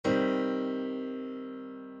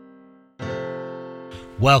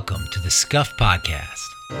Welcome to the Scuff Podcast,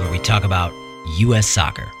 where we talk about U.S.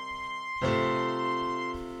 soccer.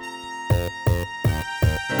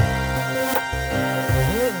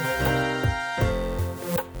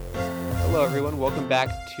 Hello, everyone. Welcome back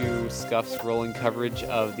to Scuff's rolling coverage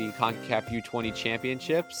of the CONCACAF U20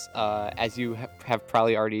 Championships. As you have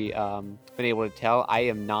probably already been able to tell, I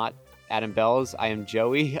am not Adam Bells. I am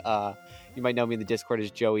Joey. You might know me in the Discord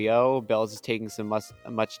as Joey O. Bells is taking some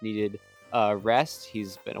much-needed rest.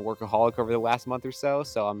 He's been a workaholic over the last month or so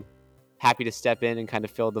I'm happy to step in and kind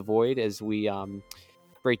of fill the void as we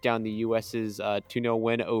break down the U.S.'s 2-0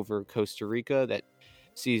 win over Costa Rica that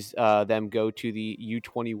sees them go to the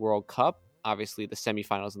U20 World Cup. Obviously, the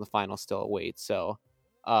semifinals and the finals still await, so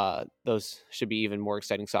those should be even more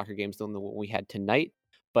exciting soccer games than the one we had tonight.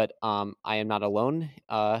 But I am not alone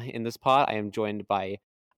in this pod. I am joined by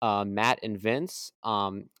Matt and Vince.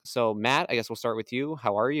 So Matt, I guess we'll start with you.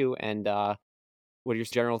 How are you? And what are your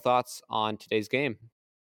general thoughts on today's game?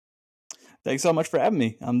 Thanks so much for having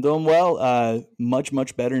me. I'm doing well.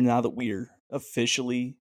 Much better now that we're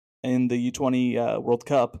officially in the U20 World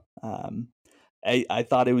Cup. I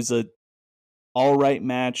thought it was a all right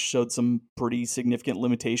match. Showed some pretty significant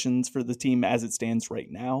limitations for the team as it stands right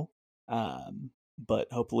now. But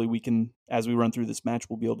hopefully we can, as we run through this match,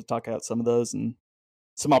 we'll be able to talk out some of those and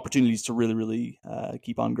some opportunities to really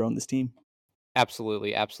keep on growing this team.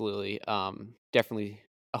 Absolutely. Definitely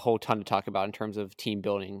a whole ton to talk about in terms of team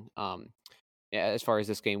building as far as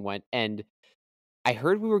this game went. And I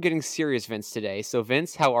heard we were getting serious, Vince, today. So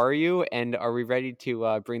Vince, how are you? And are we ready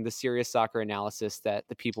to bring the serious soccer analysis that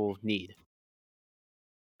the people need?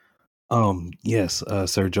 Yes,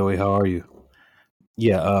 Sir Joey, how are you?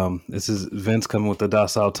 Yeah, this is Vince coming with the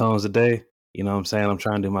docile tones today. You know what I'm saying? I'm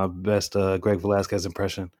trying to do my best Greg Velasquez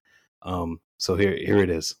impression. So here it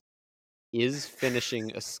is. Is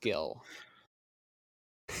finishing a skill?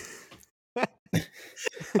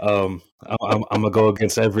 I'm gonna go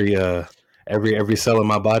against every cell in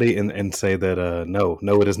my body and say that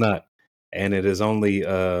no, it is not, and it is only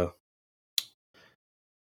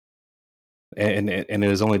and it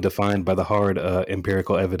is only defined by the hard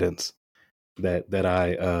empirical evidence that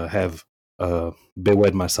I have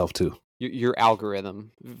bewed myself to. Your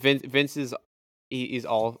algorithm. Vince is he's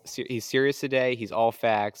serious today. He's all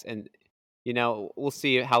facts, and we'll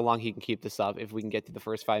see how long he can keep this up if we can get through the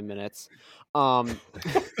first 5 minutes.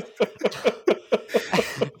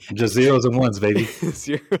 Just zeros and ones, baby.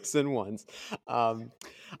 Zeros and ones.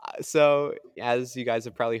 So as you guys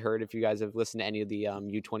have probably heard, if you guys have listened to any of the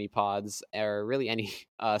U20 pods or really any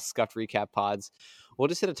Scuffed recap pods, we'll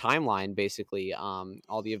just hit a timeline, basically,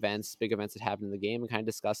 all the big events that happened in the game, and kind of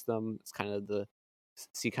discuss them. It's kind of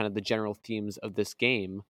the general themes of this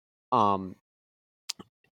game. I'll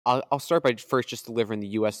start by first just delivering the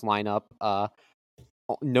U.S. lineup.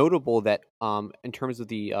 Notable that in terms of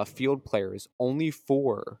the field players, only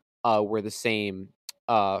 4 were the same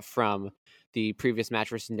from the previous match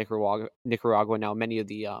versus Nicaragua. Now, many of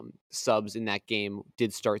the subs in that game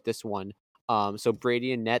did start this one. So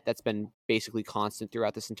Brady and net, that's been basically constant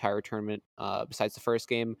throughout this entire tournament, besides the first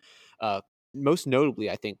game. Most notably,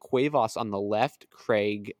 I think, Cuevas on the left,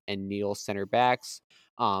 Craig and Neal center backs,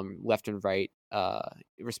 left and right,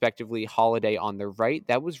 respectively. Holiday on the right.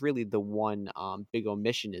 That was really the one big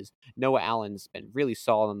omission, is Noah Allen's been really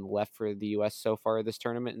solid on the left for the U.S. so far this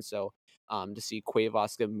tournament, and so to see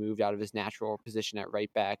Cuevas get moved out of his natural position at right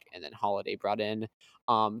back and then Holiday brought in,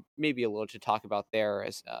 maybe a little to talk about there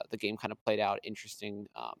as the game kind of played out interesting,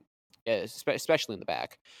 especially in the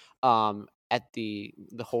back. At the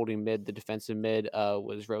holding mid, the defensive mid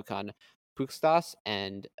was Rokan Puxtas,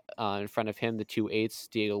 and in front of him, the 2/8s,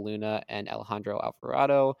 Diego Luna and Alejandro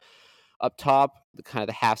Alvarado. Up top,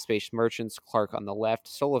 the half-space merchants, Clark on the left,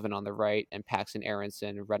 Sullivan on the right, and Paxton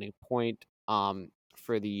Aronson running point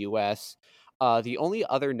for the U.S. The only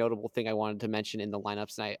other notable thing I wanted to mention in the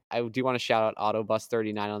lineups, and I do want to shout out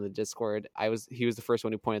Autobus39 on the Discord. He was the first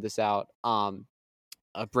one who pointed this out.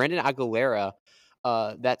 Brandon Aguilera,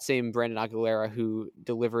 that same Brandon Aguilera who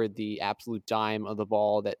delivered the absolute dime of the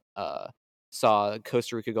ball that saw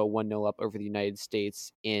Costa Rica go 1-0 up over the United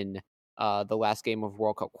States in the last game of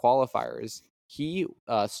World Cup qualifiers. He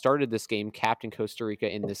started this game, captained Costa Rica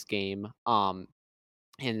in this game,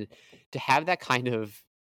 and to have that kind of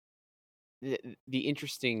the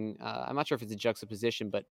interesting, I'm not sure if it's a juxtaposition,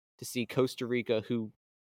 but to see Costa Rica, who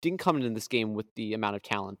didn't come into this game with the amount of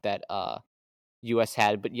talent that U.S.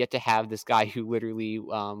 had, but yet to have this guy who literally,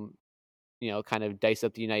 kind of dice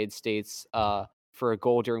up the United States for a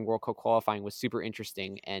goal during World Cup qualifying was super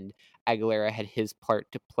interesting, and Aguilera had his part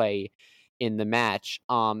to play in the match.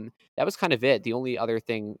 That was kind of it. The only other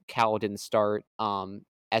thing, Cal didn't start.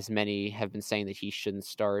 as many have been saying that he shouldn't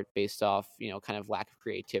start based off, kind of lack of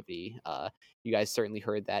creativity. You guys certainly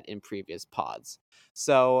heard that in previous pods.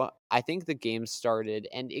 So I think the game started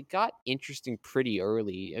and it got interesting pretty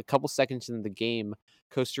early. A couple seconds into the game,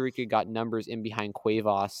 Costa Rica got numbers in behind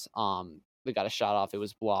Cuevas. They got a shot off. It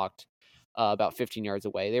was blocked about 15 yards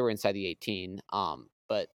away. They were inside the 18.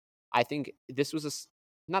 But I think this was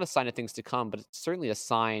not a sign of things to come, but it's certainly a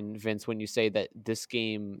sign, Vince, when you say that this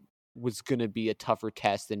game was going to be a tougher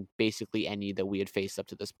test than basically any that we had faced up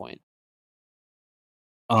to this point.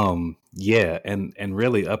 Yeah, and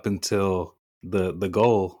really up until the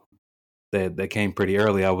goal that came pretty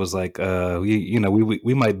early, I was like,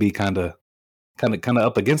 we might be kind of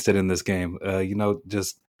up against it in this game.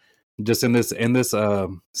 Just in this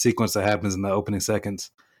sequence that happens in the opening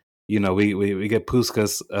seconds, we get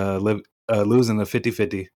Puskas losing the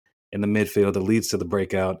 50-50 in the midfield that leads to the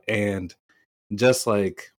breakout, and just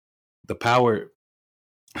like the power,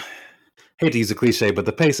 hate to use a cliche, but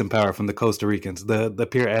the pace and power from the Costa Ricans, the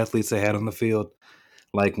pure athletes they had on the field,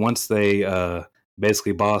 like once they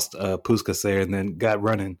basically bossed Puskas there and then got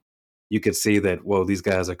running, you could see that, whoa, these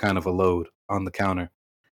guys are kind of a load on the counter.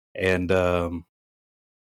 And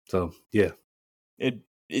so, yeah.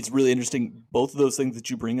 It's really interesting. Both of those things that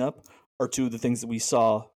you bring up are two of the things that we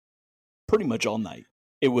saw pretty much all night.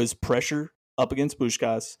 It was pressure up against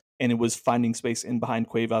Puskás, and it was finding space in behind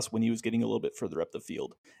Cuevas when he was getting a little bit further up the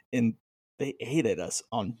field. And they ate at us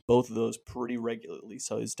on both of those pretty regularly.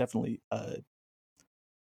 So it's definitely,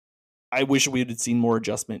 I wish we had seen more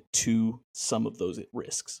adjustment to some of those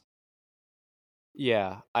risks.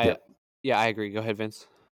 Yeah, I agree. Go ahead, Vince.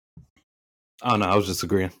 Oh no, I was just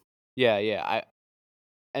agreeing. Yeah.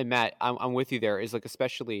 And Matt, I'm with you there. Is like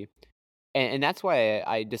especially, and that's why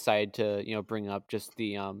I decided to bring up just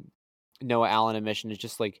the Noah Allen admission. Is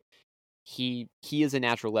just like he is a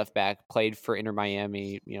natural left back, played for Inter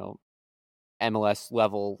Miami, MLS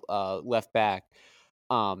level left back.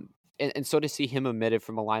 And so to see him omitted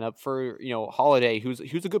from a lineup for Holiday, who's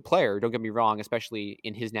a good player, don't get me wrong, especially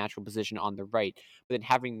in his natural position on the right, but then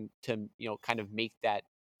having to kind of make that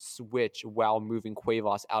switch while moving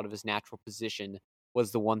Cuevas out of his natural position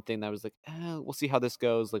was the one thing that was like, we'll see how this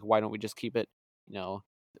goes. Like, why don't we just keep it,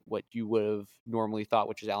 what you would have normally thought,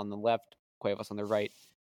 which is Allen on the left, Cuevas on the right,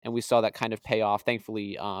 and we saw that kind of pay off.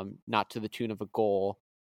 Thankfully, not to the tune of a goal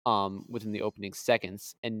within the opening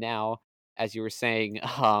seconds, and now, as you were saying,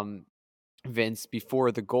 Vince,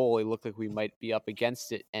 before the goal, it looked like we might be up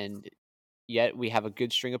against it, and yet we have a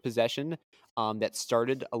good string of possession that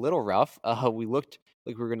started a little rough. We looked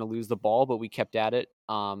like we were going to lose the ball, but we kept at it,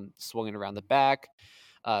 swung it around the back.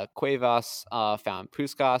 Cuevas found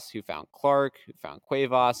Puskas, who found Clark, who found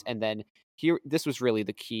Cuevas, and then this was really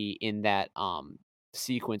the key in that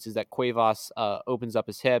sequence, is that Cuevas opens up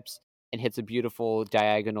his hips and hits a beautiful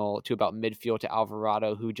diagonal to about midfield to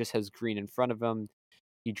Alvarado, who just has green in front of him.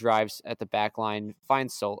 He drives at the back line,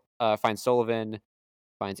 finds Sullivan,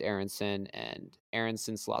 finds Aronson, and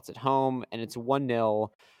Aronson slots it home, and it's 1-0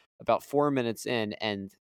 about 4 minutes in,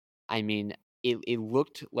 and I mean, it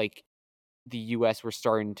looked like the U.S. were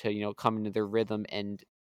starting to, come into their rhythm, and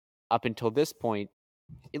up until this point,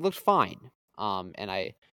 it looked fine. And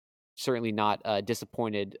I certainly not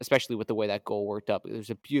disappointed, especially with the way that goal worked up. It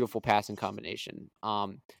was a beautiful passing combination.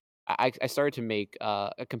 I started to make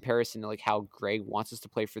a comparison to like how Greg wants us to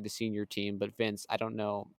play for the senior team, but Vince, I don't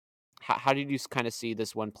know, how did you kind of see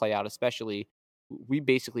this one play out? Especially, we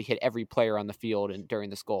basically hit every player on the field and during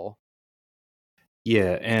this goal.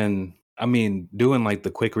 Yeah, and I mean, doing like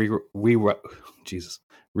the quick rewatch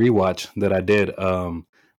that I did,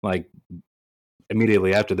 like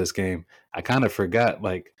immediately after this game, I kind of forgot.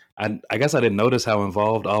 Like, I guess I didn't notice how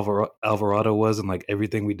involved Alvarado was in like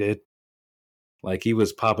everything we did. Like, he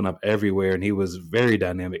was popping up everywhere, and he was very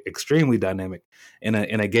dynamic, extremely dynamic in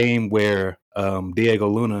a game where Diego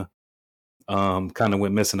Luna kind of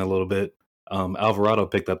went missing a little bit. Alvarado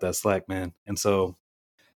picked up that slack, man, and so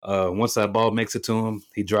once that ball makes it to him,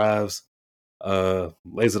 he drives,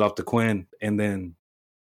 lays it off to Quinn, and then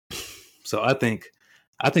so I think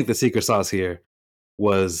the secret sauce here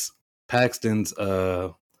was Paxton's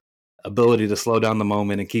ability to slow down the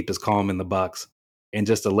moment and keep his calm in the box, and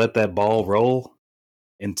just to let that ball roll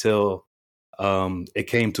until it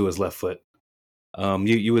came to his left foot.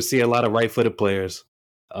 You would see a lot of right-footed players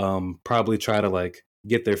probably try to like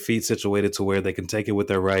get their feet situated to where they can take it with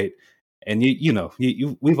their right, and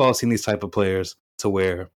we've all seen these type of players to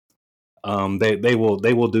where they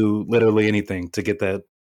will do literally anything to get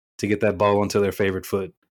that ball onto their favorite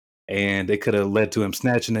foot, and it could have led to him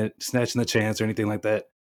snatching the chance or anything like that.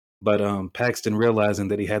 But Paxton, realizing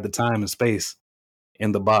that he had the time and space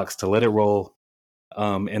in the box to let it roll,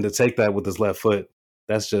 And to take that with his left foot,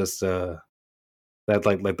 that's just that's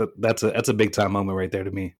a big time moment right there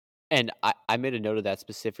to me. And I made a note of that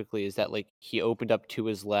specifically, is that like he opened up to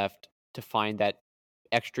his left to find that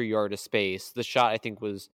extra yard of space. The shot I think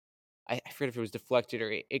was, I forget if it was deflected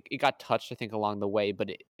or it got touched, I think, along the way, but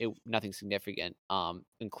it nothing significant. And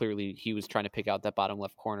clearly he was trying to pick out that bottom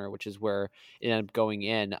left corner, which is where it ended up going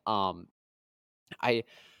in. I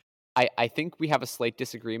I think we have a slight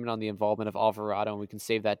disagreement on the involvement of Alvarado, and we can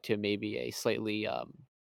save that to maybe a slightly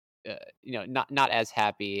not as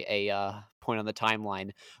happy a point on the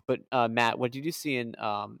timeline. But Matt, what did you see in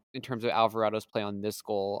terms of Alvarado's play on this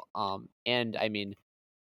goal? And I mean,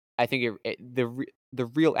 I think the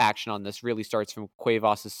real action on this really starts from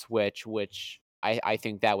Cuevas' switch, which I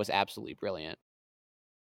think that was absolutely brilliant.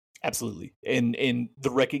 Absolutely. And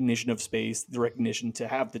the recognition of space, the recognition to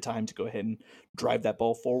have the time to go ahead and drive that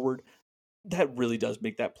ball forward, that really does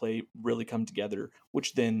make that play really come together,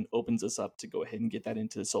 which then opens us up to go ahead and get that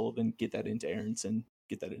into Sullivan, get that into Aronson,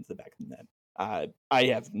 get that into the back of the net. I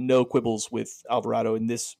have no quibbles with Alvarado in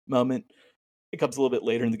this moment. It comes a little bit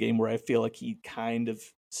later in the game where I feel like he kind of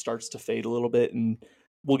starts to fade a little bit, and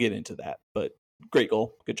we'll get into that. But great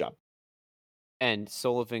goal. Good job. And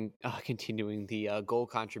Sullivan continuing the goal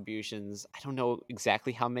contributions. I don't know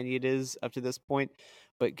exactly how many it is up to this point,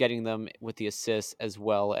 but getting them with the assists as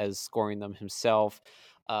well as scoring them himself,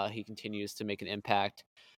 he continues to make an impact.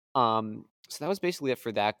 So that was basically it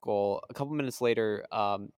for that goal. A couple minutes later,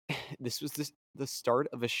 this was the start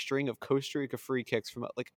of a string of Costa Rica free kicks from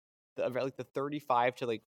like the 35 to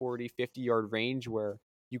like 40, 50-yard range where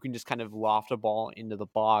you can just kind of loft a ball into the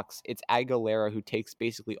box. It's Aguilera who takes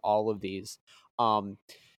basically all of these. Um,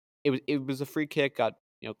 it was a free kick, got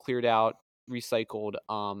cleared out, recycled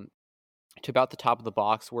to about the top of the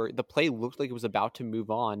box where the play looked like it was about to move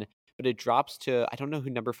on, but it drops to, I don't know who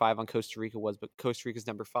number 5 on Costa Rica was, but Costa Rica's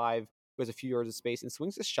number 5 who has a few yards of space and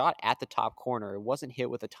swings a shot at the top corner. It wasn't hit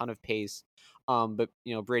with a ton of pace, but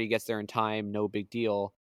Brady gets there in time, no big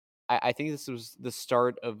deal. I think this was the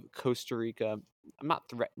start of Costa Rica. I'm not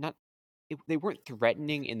not they weren't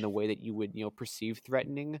threatening in the way that you would perceive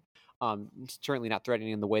threatening. Certainly not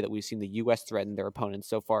threatening in the way that we've seen the U.S. threaten their opponents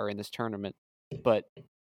so far in this tournament. But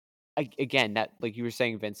again, that, like you were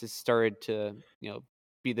saying, Vince, has started to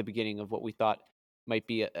be the beginning of what we thought might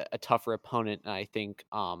be a tougher opponent. And I think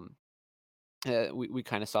we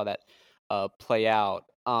kind of saw that play out.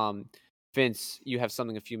 Vince, you have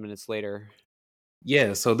something a few minutes later.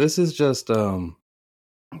 Yeah, so this is just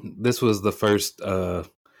this was the first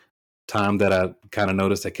time that I kind of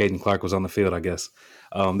noticed that Caden Clark was on the field, I guess.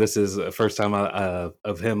 This is the first time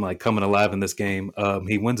of him like coming alive in this game.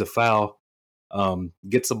 He wins a foul,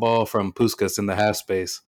 gets the ball from Puskas in the half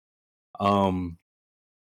space. And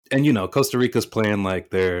Costa Rica's playing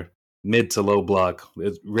like their mid to low block.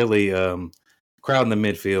 It's really crowding the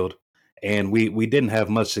midfield. And we didn't have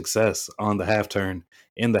much success on the half turn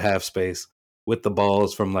in the half space with the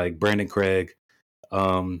balls from like Brandon Craig.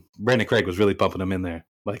 Brandon Craig was really pumping them in there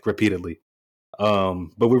like repeatedly.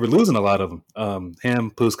 But we were losing a lot of them.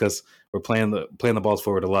 Him, Puskas were playing the balls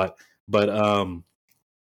forward a lot. But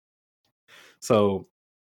so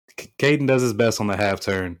Caden does his best on the half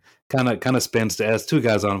turn, kind of spins to as 2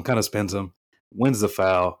 guys on him, kind of spins him, wins the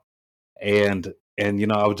foul, and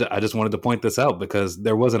I just wanted to point this out because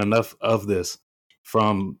there wasn't enough of this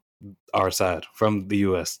from our side, from the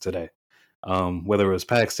U.S. today. Whether it was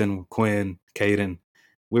Paxton, Quinn, Caden,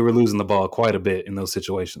 we were losing the ball quite a bit in those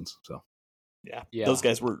situations. So. Yeah, those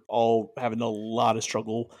guys were all having a lot of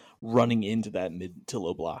struggle running into that mid to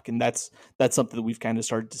low block, and that's something that we've kind of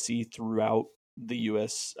started to see throughout the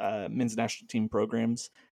U.S. Men's national team programs,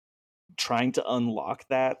 trying to unlock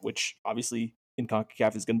that, which obviously in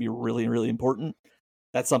CONCACAF is going to be really, really important.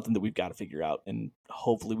 That's something that we've got to figure out, and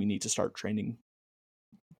hopefully we need to start training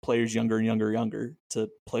players younger and younger to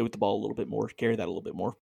play with the ball a little bit more, carry that a little bit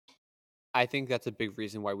more. I think that's a big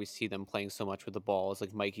reason why we see them playing so much with the ball. Is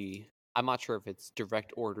like Mikey. I'm not sure if it's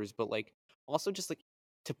direct orders, but like also just like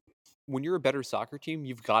to when you're a better soccer team,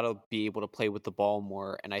 you've got to be able to play with the ball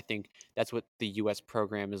more. And I think that's what the U.S.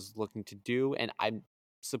 program is looking to do. And I'm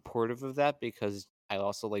supportive of that because I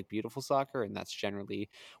also like beautiful soccer, and that's generally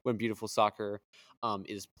when beautiful soccer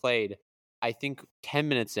is played. I think 10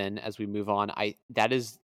 minutes in, as we move on, that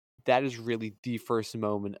is really the first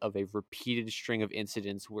moment of a repeated string of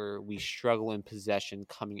incidents where we struggle in possession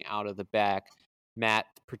coming out of the back. Matt,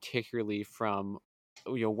 particularly from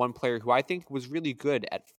one player who I think was really good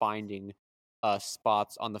at finding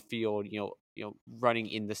spots on the field, running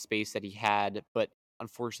in the space that he had, but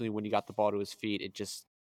unfortunately when he got the ball to his feet, it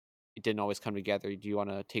didn't always come together. Do you want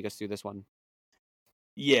to take us through this one?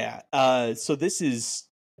 Yeah. So this is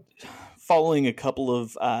following a couple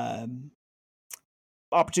of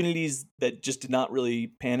opportunities that just did not really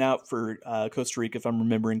pan out for Costa Rica, if I'm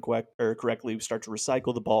remembering correctly. We start to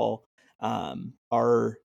recycle the ball.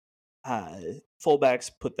 Our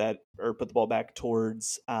fullbacks put the ball back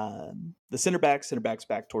towards the center back. Center backs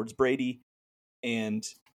back towards Brady, and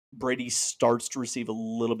Brady starts to receive a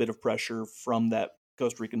little bit of pressure from that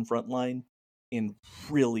Costa Rican front line, and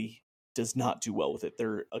really does not do well with it.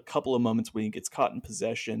 There are a couple of moments when he gets caught in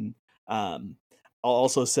possession. I'll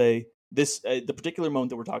also say this: the particular moment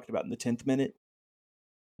that we're talking about in the 10th minute,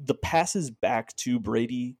 the passes back to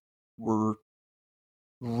Brady were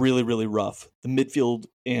really, really rough. The midfield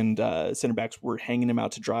and center backs were hanging him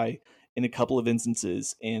out to dry in a couple of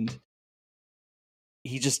instances, and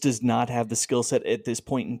he just does not have the skill set at this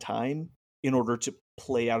point in time in order to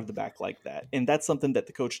play out of the back like that. And that's something that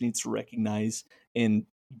the coach needs to recognize and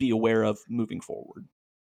be aware of moving forward.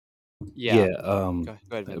 Yeah. Go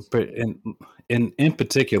ahead, Vince. In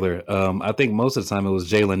particular, I think most of the time it was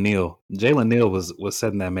Jalen Neal. Jalen Neal was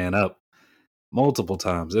setting that man up multiple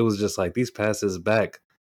times. It was just like these passes back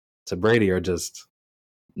to Brady are just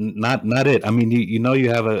not it. I mean, you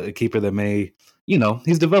have a keeper that may,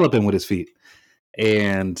 he's developing with his feet,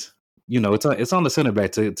 and it's on the center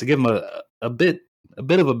back to give him a bit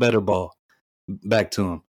of a better ball back to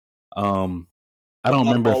him. I don't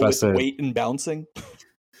remember if I said weight and bouncing.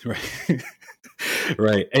 Right.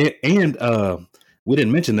 Right. And we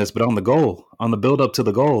didn't mention this, but on the build up to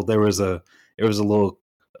the goal, there was a little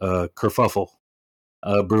kerfuffle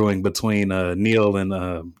brewing between Neil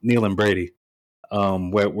and Brady,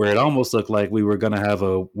 where it almost looked like we were going to have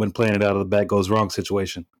a when playing it out of the back goes wrong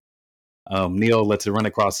situation. Neil lets it run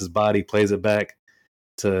across his body, plays it back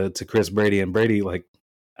to Chris Brady, and Brady,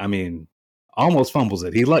 almost fumbles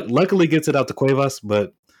it. He luckily gets it out to Cuevas,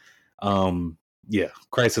 but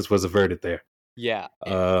crisis was averted there. Yeah.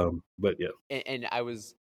 But yeah. And I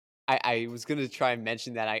was going to try and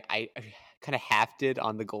mention that I kind of half did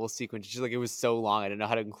on the goal sequence. Just like it was so long, I don't know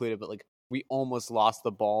how to include it, but like we almost lost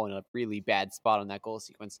the ball in a really bad spot on that goal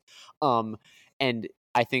sequence. And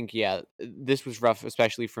I think, this was rough,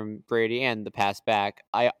 especially from Brady and the pass back.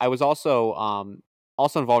 I was also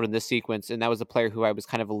involved in this sequence, and that was a player who I was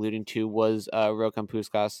kind of alluding to was Rokan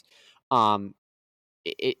Puskas.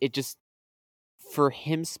 It just, for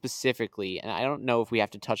him specifically, and I don't know if we have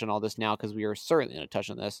to touch on all this now because we are certainly going to touch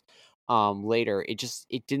on this later.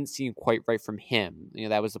 It didn't seem quite right from him.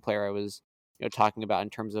 That was the player I was talking about in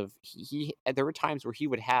terms of he there were times where he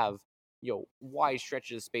would have wide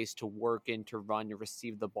stretches of space to work in, to run, to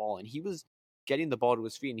receive the ball, and he was getting the ball to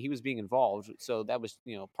his feet and he was being involved. So that was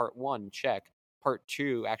part one, check. Part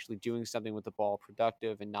two, actually doing something with the ball,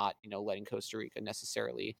 productive, and not letting Costa Rica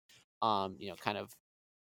necessarily kind of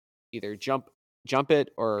either jump it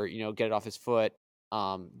or get it off his foot.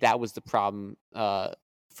 That was the problem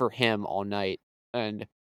for him all night, and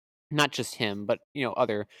not just him, but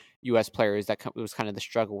other U.S. players. It was kind of the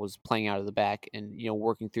struggle, was playing out of the back and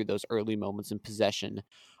working through those early moments in possession.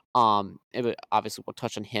 Obviously we'll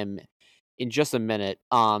touch on him in just a minute.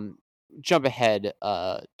 Jump ahead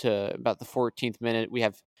to about the 14th minute. We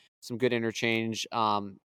have some good interchange.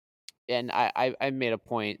 And I made a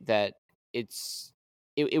point that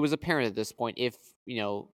it was apparent at this point, if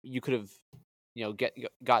you could have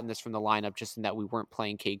gotten this from the lineup, just in that we weren't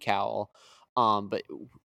playing Cade Cowell, but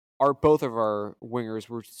both of our wingers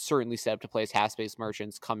were certainly set up to play as half-space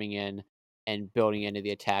merchants, coming in and building into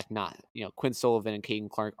the attack. Not Quinn Sullivan and Caden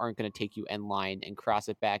Clark aren't going to take you end line and cross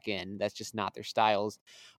it back in. That's just not their styles.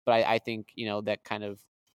 But I think that kind of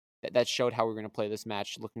that showed how we're going to play this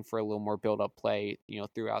match, looking for a little more build-up play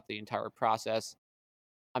throughout the entire process.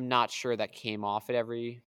 I'm not sure that came off at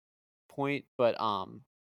every point, but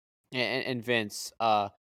and Vince,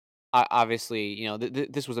 obviously,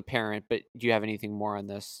 this was apparent, but do you have anything more on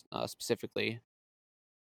this specifically?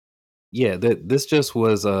 Yeah, this just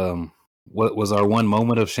was what was our one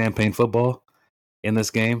moment of champagne football in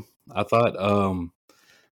this game, I thought.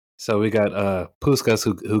 So we got Puskas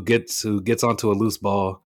who gets onto a loose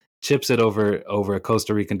ball, chips it over a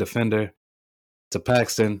Costa Rican defender to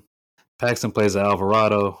Paxton. Paxton plays to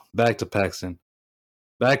Alvarado, back to Paxton,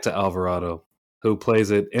 back to Alvarado, who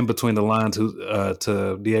plays it in between the lines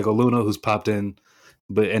to Diego Luna, who's popped in,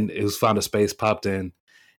 and who's found a space, popped in.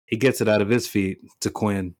 He gets it out of his feet to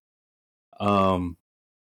Quinn. Quinn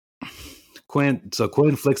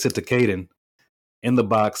flicks it to Caden in the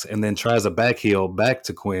box, and then tries a back heel back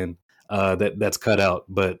to Quinn. That's cut out,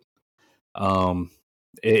 but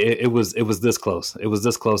it was this close. It was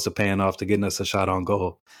this close to paying off, to getting us a shot on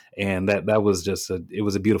goal, and that was just it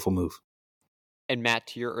was a beautiful move. And Matt,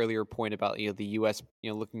 to your earlier point about the U.S.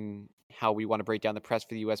 Looking how we want to break down the press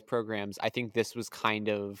for the U.S. programs, I think this was kind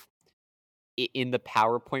of in the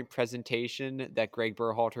PowerPoint presentation that Greg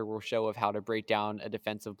Berhalter will show of how to break down a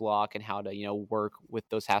defensive block and how to work with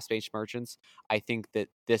those half space merchants. I think that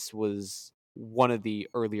this was one of the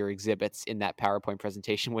earlier exhibits in that PowerPoint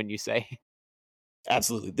presentation. When you say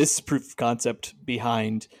absolutely, this is proof of concept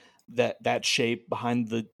behind that shape, behind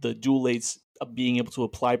the dual eights being able to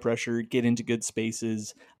apply pressure, get into good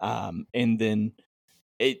spaces, and then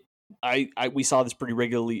we saw this pretty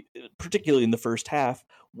regularly, particularly in the first half,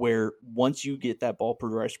 where once you get that ball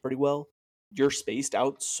progressed pretty well, you're spaced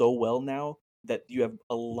out so well now that you have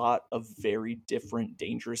a lot of very different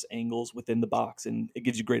dangerous angles within the box, and it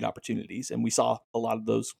gives you great opportunities. And we saw a lot of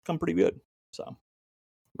those come pretty good. So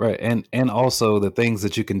right, and also the things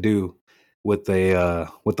that you can do with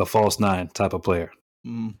the false nine type of player.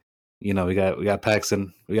 mm, We got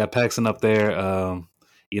Paxton up there.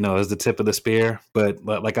 As the tip of the spear. But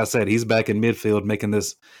like I said, he's back in midfield making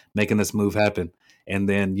this move happen. And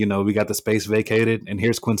then we got the space vacated, and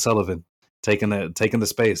here's Quinn Sullivan taking the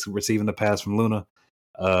space, receiving the pass from Luna,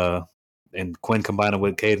 and Quinn combining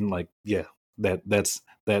with Caden. Like, yeah, that's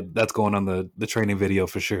going on the training video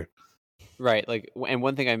for sure. right, and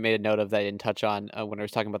one thing I made a note of that I didn't touch on when I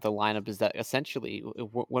was talking about the lineup is that essentially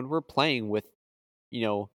when we're playing with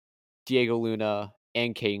Diego Luna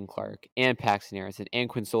and Caden Clark and Paxton Aronson and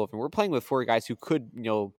Quinn Sullivan, we're playing with four guys who could,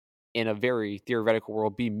 in a very theoretical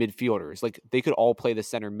world, be midfielders. Like, they could all play the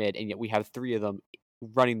center mid, and yet we have three of them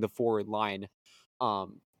running the forward line.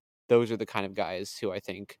 Those are the kind of guys who I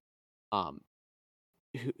think,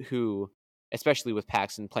 who especially with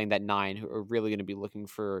Paxton playing that 9, who are really going to be looking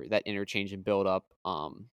for that interchange and build up.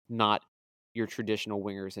 Not your traditional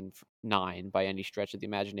wingers in 9 by any stretch of the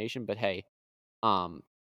imagination, but hey, we'll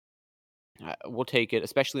take it,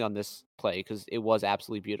 especially on this play, because it was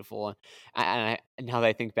absolutely beautiful. And now that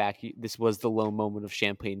I think back, this was the low moment of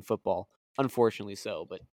Champagne football, unfortunately so.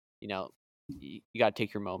 But you got to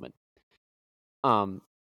take your moment. And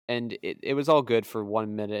it was all good for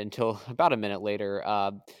 1 minute until about a minute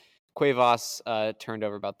later. Cuevas turned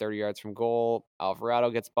over about 30 yards from goal. Alvarado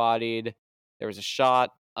gets bodied. There was a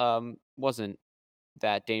shot. Wasn't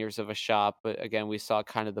that dangerous of a shot, but again, we saw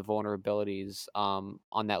kind of the vulnerabilities on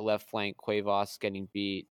that left flank. Cuevas getting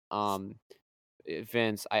beat.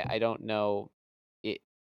 Vince, I don't know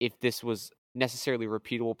if this was necessarily a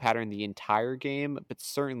repeatable pattern the entire game, but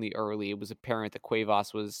certainly early it was apparent that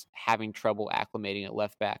Cuevas was having trouble acclimating at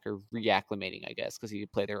left back, or reacclimating, I guess, because he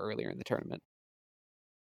played there earlier in the tournament.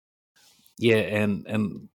 Yeah,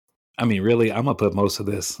 and I mean, really, I'm gonna put most of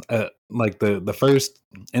this, like the first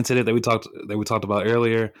incident that we talked about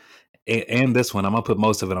earlier, and this one, I'm gonna put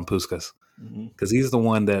most of it on Puskas, because he's the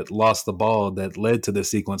one that lost the ball that led to this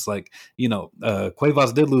sequence. Like,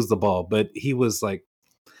 Cuevas did lose the ball, but he was like,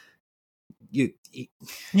 he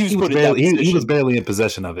was barely in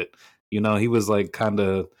possession of it. He was like kind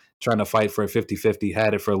of trying to fight for a 50-50,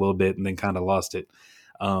 had it for a little bit, and then kind of lost it.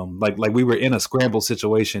 Like we were in a scramble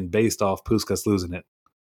situation based off Puskas losing it,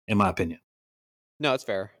 in my opinion. No, it's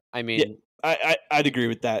fair. I mean, yeah, I'd agree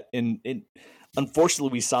with that. And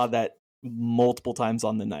unfortunately, we saw that multiple times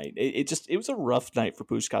on the night. It was a rough night for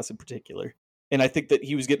Puskas in particular. And I think that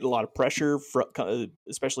he was getting a lot of pressure,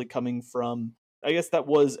 especially coming from, I guess that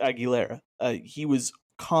was Aguilera. He was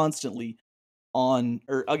constantly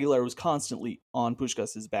Aguilera was constantly on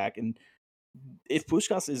Puskas' back. And if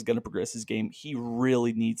Puskas is going to progress his game, he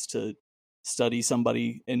really needs to study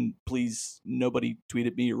somebody. And please, nobody tweet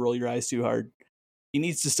at me or roll your eyes too hard. He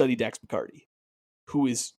needs to study Dax McCarty, who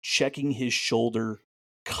is checking his shoulder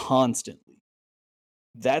constantly.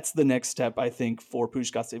 That's the next step, I think, for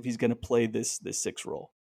Puskas if he's going to play this 6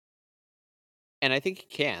 role. And I think he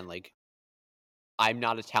can. Like, I'm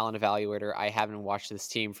not a talent evaluator. I haven't watched this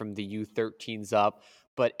team from the U13s up,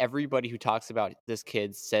 but everybody who talks about this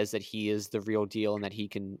kid says that he is the real deal and that he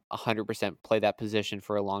can 100% play that position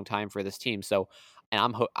for a long time for this team. So,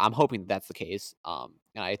 and I'm hoping that's the case.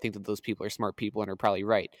 And I think that those people are smart people and are probably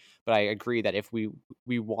right. But I agree that if we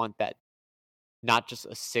want that, not just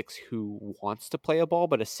a 6 who wants to play a ball,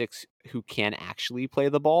 but a 6 who can actually play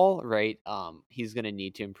the ball, right? He's going to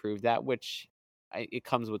need to improve that, which it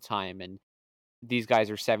comes with time. And these guys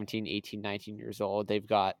are 17, 18, 19 years old. They've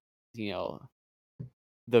got,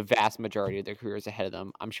 the vast majority of their careers ahead of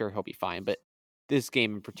them. I'm sure he'll be fine, but this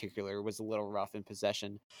game in particular was a little rough in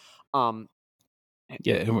possession.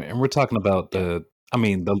 Yeah, and we're talking about the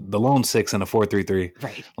lone 6 in a 4-3-3,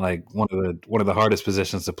 right? Like one of the hardest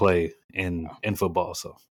positions to play in football.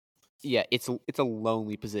 So Yeah, it's a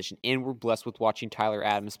lonely position, and we're blessed with watching Tyler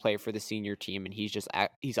Adams play for the senior team, and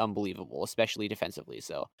he's unbelievable, especially defensively.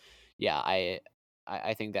 So, yeah,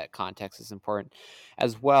 I think that context is important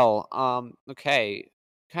as well. Okay,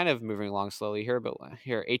 kind of moving along slowly here, but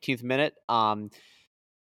here, 18th minute.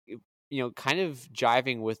 Kind of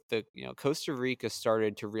jiving with Costa Rica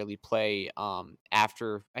started to really play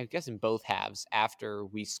after, I guess, in both halves after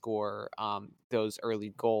we score those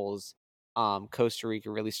early goals. Costa Rica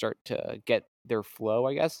really start to get their flow,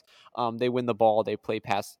 I guess. They win the ball, they play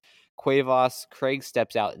past Cuevas, Craig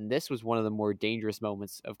steps out, and this was one of the more dangerous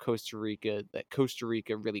moments of Costa Rica, that Costa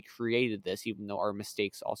Rica really created this, even though our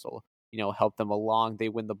mistakes also, helped them along. They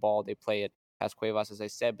win the ball, they play it past Cuevas, as I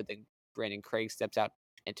said, but then Brandon Craig steps out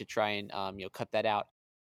and to try and cut that out.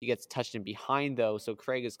 He gets touched in behind though, so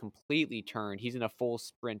Craig is completely turned. He's in a full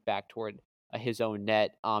sprint back toward his own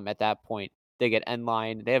net. At that point, they get end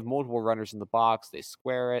line. They have multiple runners in the box. They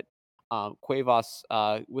square it. Cuevas,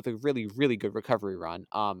 with a really really good recovery run,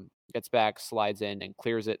 gets back, slides in, and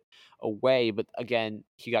clears it away. But again,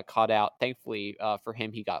 he got caught out. Thankfully for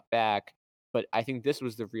him, he got back. But I think this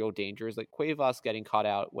was the real danger, is like Cuevas getting caught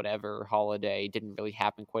out, whatever, Holiday didn't really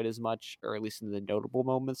happen quite as much, or at least in the notable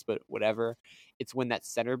moments, but whatever. It's when that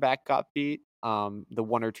center back got beat. The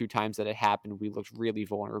one or two times that it happened, we looked really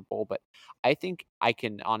vulnerable. But I think I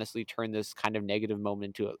can honestly turn this kind of negative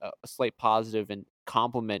moment into a slight positive and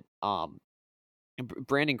compliment and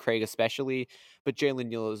Brandon Craig especially, but Jalen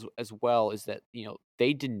Neal as well, is that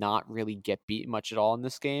they did not really get beat much at all in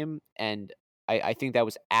this game, and I think that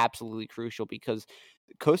was absolutely crucial because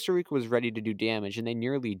Costa Rica was ready to do damage, and they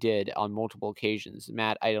nearly did on multiple occasions.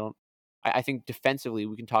 Matt, I think defensively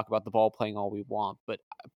we can talk about the ball playing all we want, but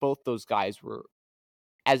both those guys were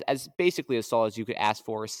as basically as solid as you could ask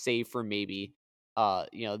for, save for maybe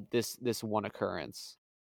this one occurrence.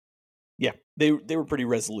 Yeah, they were pretty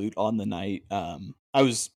resolute on the night. I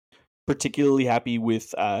was particularly happy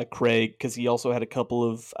with Craig because he also had a couple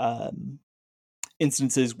of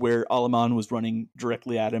instances where Alaman was running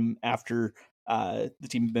directly at him after the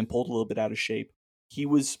team had been pulled a little bit out of shape. He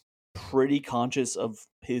was pretty conscious of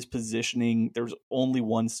his positioning. There was only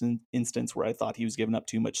one instance where I thought he was giving up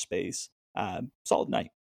too much space. Solid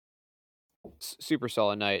night. Super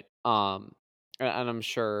solid night. And I'm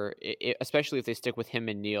sure, especially if they stick with him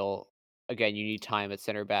and Neil. Again, you need time at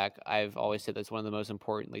center back. I've always said that's one of the most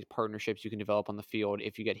important partnerships you can develop on the field.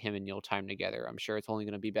 If you get him and Neil time together, I'm sure it's only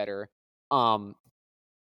going to be better. Um,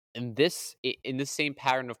 and in this same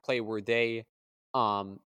pattern of play where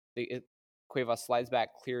um, Cuevas slides back,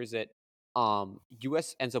 clears it.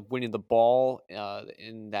 U.S. ends up winning the ball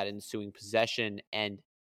in that ensuing possession, and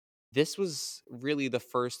this was really the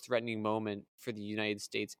first threatening moment for the United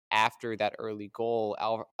States after that early goal.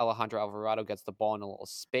 Alejandro Alvarado gets the ball in a little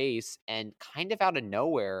space and kind of out of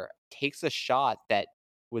nowhere takes a shot that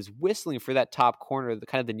was whistling for that top corner, the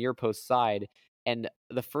kind of the near post side. And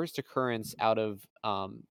the first occurrence out of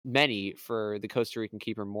many for the Costa Rican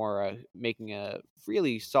keeper Mora, making a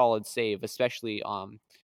really solid save, especially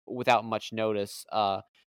without much notice.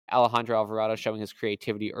 Alejandro Alvarado showing his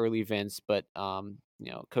creativity early, Vince, but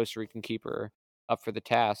Costa Rican keeper up for the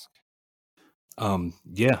task.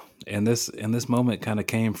 Yeah, and this moment kind of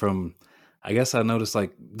came from, I guess I noticed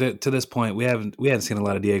like to this point we hadn't seen a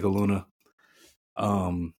lot of Diego Luna.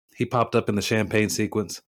 He popped up in the champagne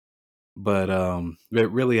sequence, but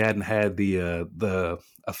it really hadn't had the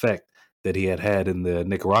effect that he had in the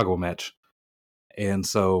Nicaragua match. And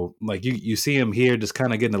so like you see him here just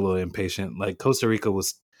kind of getting a little impatient. Like Costa Rica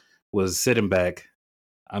was sitting back.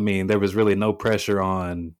 I mean, there was really no pressure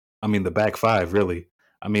on, I mean, the back five really.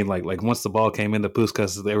 I mean, like once the ball came into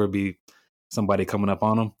Puskas, there would be somebody coming up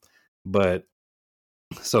on him. But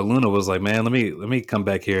so Luna was like, man, let me come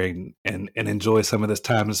back here and enjoy some of this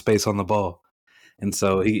time and space on the ball. And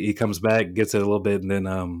so he comes back, gets it a little bit, and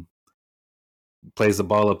then plays the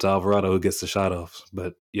ball up to Alvarado, who gets the shot off.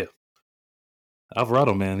 But yeah,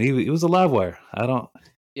 Alvarado, man, he was a live wire. I don't.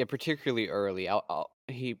 Yeah, particularly early.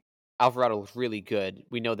 Alvarado was really good.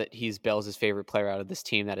 We know that he's Bell's favorite player out of this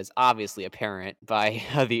team. That is obviously apparent by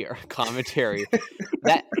the commentary.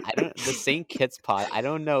 That I don't the St. Kitts pod. I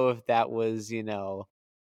don't know if that was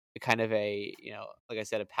kind of a like I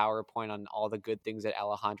said, a PowerPoint on all the good things that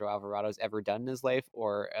Alejandro Alvarado's ever done in his life,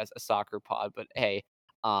 or as a soccer pod. But hey,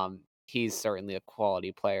 he's certainly a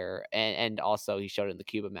quality player, and also he showed it in the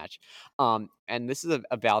Cuba match. And this is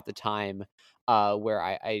about the time where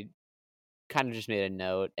I kind of just made a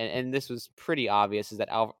note, and this was pretty obvious, is that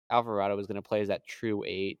Alvarado was going to play as that true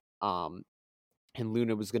eight, and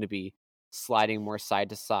Luna was going to be sliding more side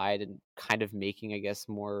to side and kind of making, I guess,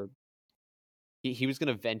 more he was going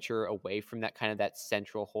to venture away from that kind of that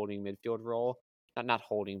central holding midfield role, not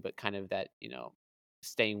holding, but kind of that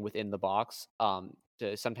staying within the box.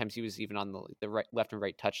 Sometimes he was even on the right, left and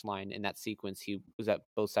right touch line in that sequence. He was at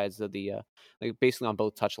both sides of the like basically on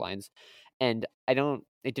both touch lines, and it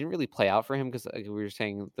didn't really play out for him because like we were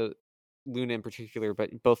saying the Luna in particular, but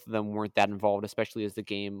both of them weren't that involved, especially as the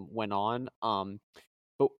game went on.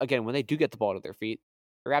 But again, when they do get the ball to their feet,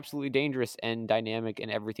 they're absolutely dangerous and dynamic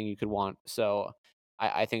and everything you could want. So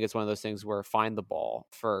I think it's one of those things where find the ball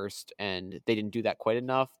first, and they didn't do that quite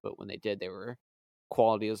enough. But when they did, they were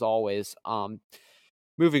quality as always.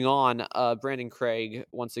 Moving on, Brandon Craig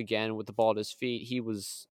once again with the ball at his feet. He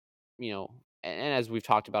was, and as we've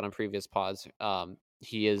talked about on previous pods,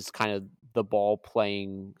 he is kind of the ball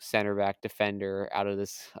playing center back defender out of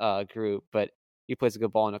this group, but he plays a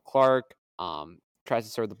good ball into Clark. Tries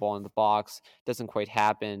to serve the ball in the box, doesn't quite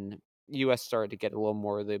happen. U.S. started to get a little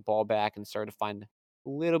more of the ball back and started to find a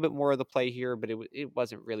little bit more of the play here, but it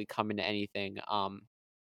wasn't really coming to anything.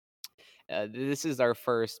 This is our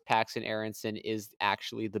first Paxton Aronson is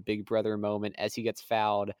actually the big brother moment as he gets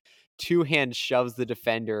fouled. Two hand shoves the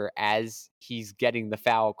defender as he's getting the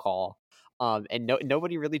foul call. And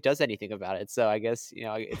nobody really does anything about it. So I guess,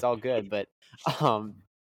 it's all good. But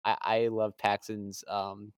I love Paxton's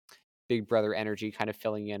big brother energy kind of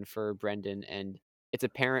filling in for Brendan. And it's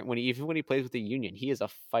apparent even when he plays with the Union, he is a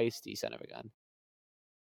feisty son of a gun.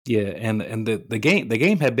 Yeah, and the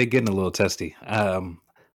game had been getting a little testy.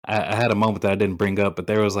 I had a moment that I didn't bring up, but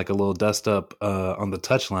there was like a little dust up on the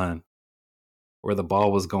touchline where the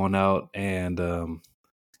ball was going out, and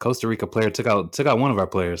Costa Rica player took out one of our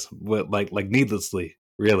players, with like needlessly,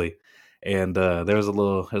 really. And there was a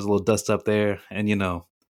little dust up there, and and a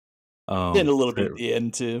little bit at the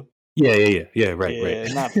end too. Yeah,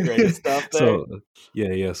 right. Not the greatest stuff there. So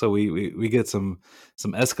yeah. So we get some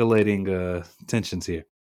escalating tensions here.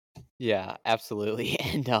 Yeah, absolutely.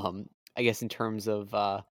 And I guess in terms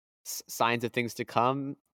of signs of things to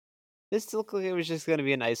come, this looked like it was just going to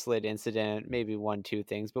be an isolated incident, maybe 1-2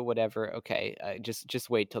 things, but whatever. Okay, just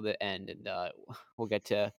wait till the end, and we'll get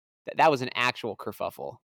to that. Was an actual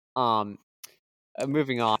kerfuffle.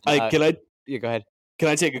 Moving on. Yeah, go ahead. Can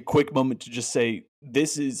I take a quick moment to just say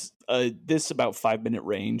this is this about 5-minute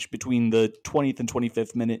range between the 20th and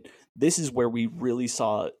 25th minute. This is where we really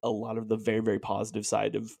saw a lot of the very, very positive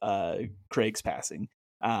side of Craig's passing.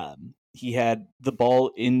 He had the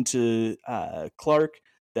ball into Clark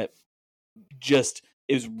that just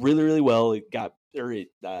is really, really well. It got the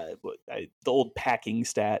old packing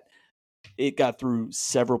stat. It got through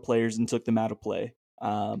several players and took them out of play.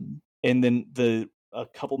 And then a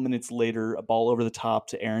couple minutes later, a ball over the top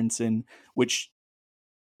to Aronson, which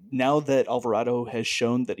now that Alvarado has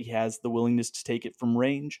shown that he has the willingness to take it from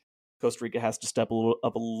range, Costa Rica has to step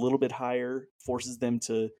up a little bit higher, forces them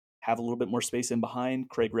to have a little bit more space in behind.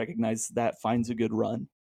 Craig recognizes that, finds a good run.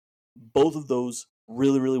 Both of those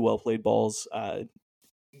really, really well played balls.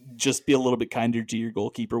 Just be a little bit kinder to your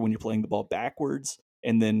goalkeeper when you're playing the ball backwards,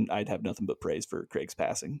 and then I'd have nothing but praise for Craig's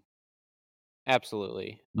passing.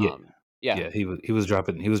 Absolutely. Yeah, he was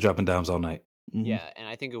dropping dimes all night. Mm-hmm. Yeah, and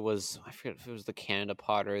I think I forget if it was the Canada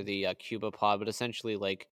pod or the Cuba pod, but essentially,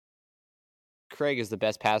 like, Craig is the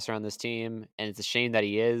best passer on this team, and it's a shame that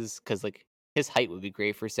he is, because, like, his height would be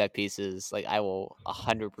great for set pieces. Like, I will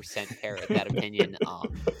 100% parrot that opinion.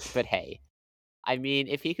 But hey, I mean,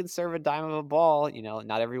 if he can serve a dime of a ball,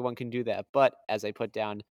 not everyone can do that. But as I put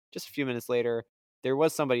down just a few minutes later, there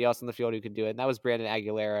was somebody else on the field who could do it, and that was Brandon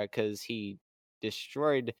Aguilera, because he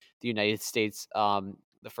destroyed the United States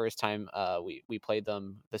the first time we played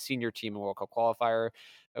them, the senior team in World Cup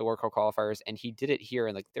qualifiers, and he did it here,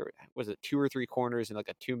 and like there was 2 or 3 corners in like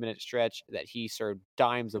a 2-minute stretch that he served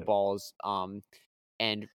dimes of balls,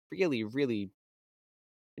 and really, really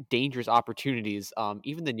dangerous opportunities,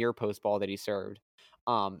 even the near post ball that he served.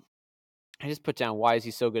 I just put down, why is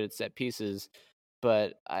he so good at set pieces?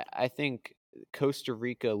 But I think Costa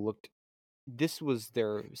Rica this was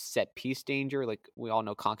their set piece danger. Like, we all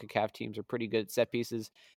know CONCACAF teams are pretty good at set pieces.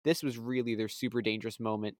 This was really their super dangerous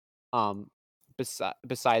moment.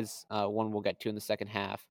 Besides one we'll get to in the second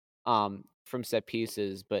half, from set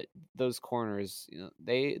pieces, but those corners,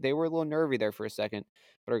 they were a little nervy there for a second,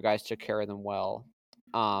 but our guys took care of them well.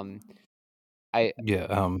 I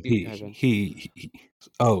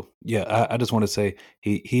just want to say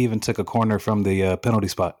he even took a corner from the penalty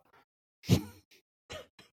spot.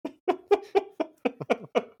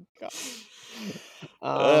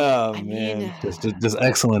 Man, just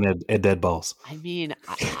excellent at dead balls. I mean,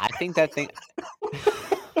 I think that thing.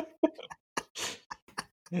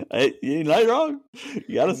 You're not wrong.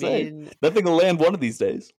 You gotta say that thing will land one of these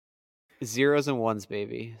days. Zeros and ones,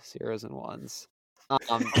 baby. Zeros and ones.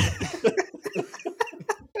 Um,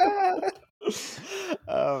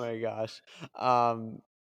 oh my gosh.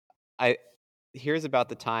 I Here's about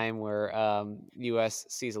the time where US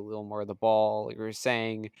sees a little more of the ball. Like we were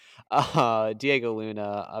saying, Diego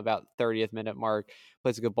Luna, about 30th minute mark,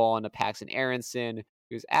 plays a good ball into Paxton Aronson,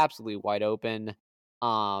 who's absolutely wide open.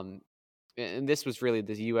 Um, and this was really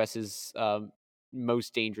the US's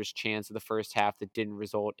most dangerous chance of the first half that didn't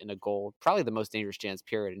result in a goal. Probably the most dangerous chance,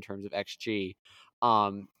 period, in terms of XG.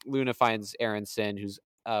 Luna finds Aronson, who's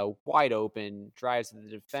wide open, drives to the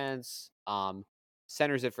defense.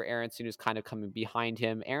 Centers it for Aronson, who's kind of coming behind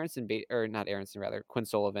him. Or not Aronson, rather Quinn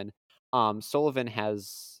Sullivan. Sullivan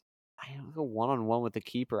has, I don't know, one-on-one with the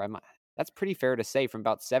keeper. That's pretty fair to say, from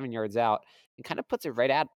about 7 yards out, and kind of puts it right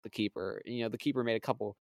at the keeper. The keeper made a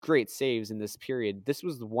couple great saves in this period. This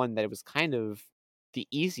was the one that was kind of the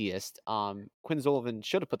easiest. Quinn Sullivan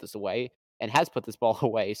should have put this away and has put this ball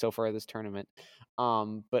away so far this tournament.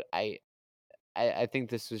 But I think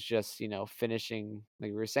this was just finishing,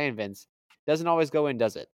 like we were saying, Vince. Doesn't always go in,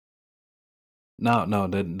 does it? No,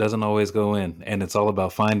 that doesn't always go in, and it's all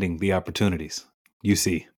about finding the opportunities. You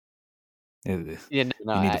see, you Yeah,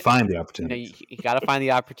 need to find the you opportunities. got to find the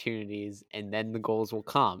opportunities, and then the goals will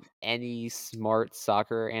come. Any smart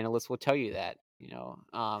soccer analyst will tell you that.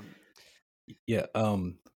 Yeah.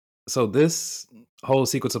 So this whole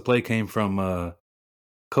sequence of play came from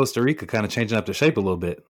Costa Rica kind of changing up the shape a little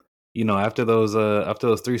bit. After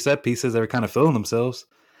those three set pieces, they were kind of feeling themselves,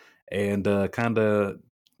 and kind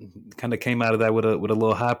of came out of that with a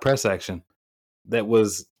little high press action that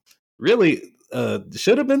was really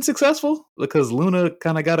should have been successful, because Luna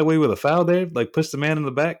kind of got away with a foul there, like pushed the man in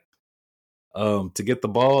the back to get the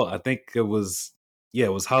ball. I think it was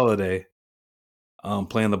Holiday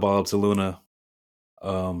playing the ball up to Luna.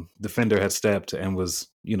 Defender had stepped and was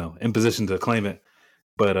in position to claim it,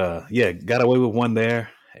 but got away with one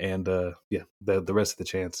there, and the rest of the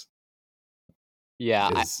chance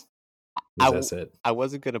Yeah, is I that said. I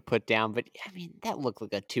wasn't gonna put down, but I mean that looked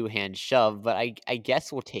like a two-hand shove. But I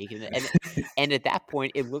guess we'll take it. And at that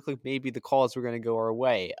point, it looked like maybe the calls were gonna go our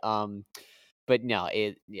way. But no,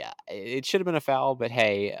 it should have been a foul. But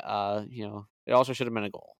hey, it also should have been a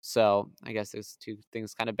goal. So I guess those two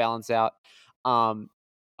things kind of balance out. Um,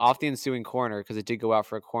 Off the ensuing corner, because it did go out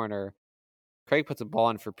for a corner. Craig puts a ball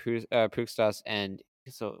in for Pukstas, and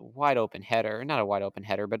it's a wide open header. Not a wide open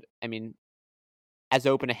header, but I mean, as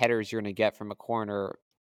open a header as you're going to get from a corner,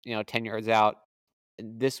 10 yards out.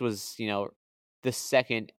 This was, the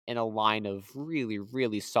second in a line of really,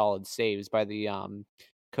 really solid saves by the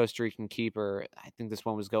Costa Rican keeper. I think this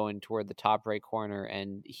one was going toward the top right corner,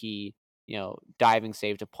 and he, diving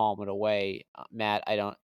save to palm it away. Matt,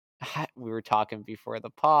 we were talking before the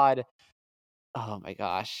pod. Oh my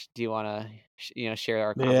gosh. Do you want to, share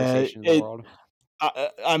our conversation in the world?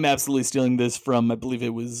 I'm absolutely stealing this from, I believe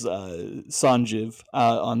it was Sanjiv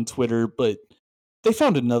on Twitter, but they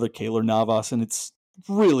found another Keylor Navas, and it's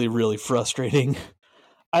really, really frustrating.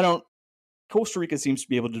 Costa Rica seems to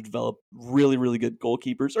be able to develop really, really good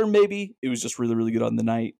goalkeepers, or maybe it was just really, really good on the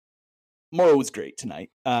night. Moro was great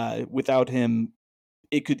tonight. Without him,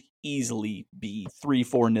 it could easily be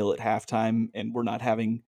 3-4-0 at halftime, and we're not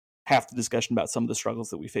having half the discussion about some of the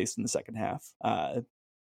struggles that we faced in the second half.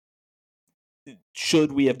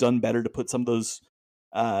 Should we have done better to put some of those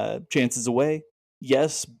chances away?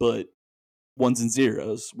 Yes, but ones and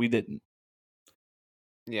zeros, we didn't.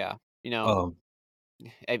 Yeah. He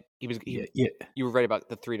was. You were right about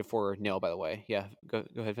the 3-4-0. By the way, yeah. Go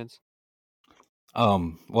ahead, Vince.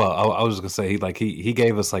 Well, I was just gonna say he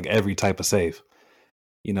gave us like every type of save.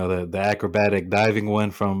 The acrobatic diving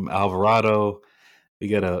one from Alvarado. We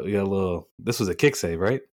got a little. This was a kick save,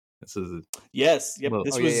 right? This is yes. Yep. Well,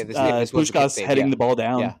 this oh, was yeah, this was Puskás heading the ball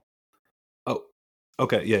down. Yeah. Oh,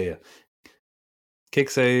 okay, yeah.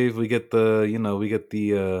 Kick save. We get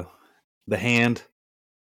the hand.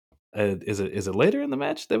 Is it later in the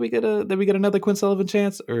match that we get another Quinn Sullivan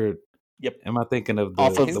chance, or yep? Am I thinking of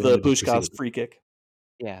off of the one Puskás free kick?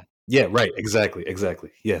 Yeah. Yeah, right. Exactly.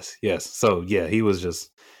 Yes. So yeah, he was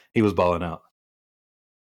balling out.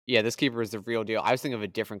 Yeah, this keeper is the real deal. I was thinking of a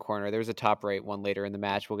different corner. There was a top right one later in the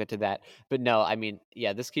match. We'll get to that. But no, I mean,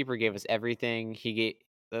 yeah, this keeper gave us everything. He gave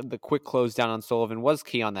the quick close down on Sullivan was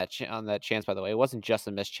key on that chance. By the way, it wasn't just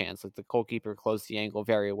a missed chance. Like the goalkeeper closed the angle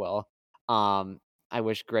very well. I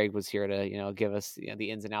wish Greg was here to give us the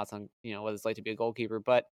ins and outs on what it's like to be a goalkeeper.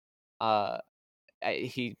 But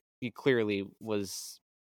he clearly was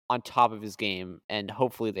on top of his game, and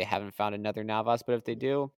hopefully they haven't found another Navas. But if they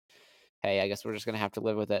do, hey, I guess we're just gonna have to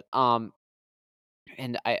live with it. And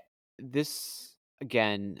this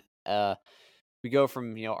again, We go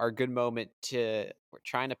from our good moment to we're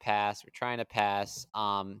trying to pass,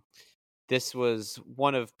 this was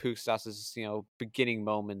one of Puigdos's beginning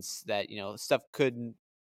moments that stuff couldn't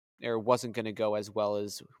or wasn't going to go as well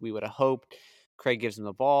as we would have hoped. Craig gives him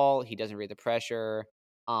the ball. He doesn't read the pressure.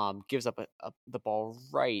 Gives up the ball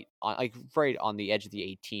right on the edge of the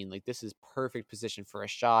 18. Like, this is perfect position for a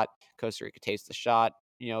shot. Costa Rica takes the shot,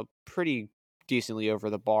 pretty decently over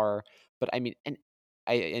the bar. But I mean, and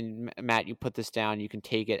Matt, you put this down. You can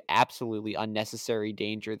take it. Absolutely unnecessary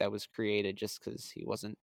danger that was created just because he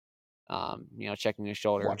wasn't, checking his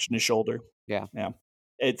shoulder. Watching his shoulder. Yeah.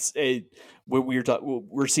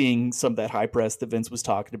 We're seeing some of that high press that Vince was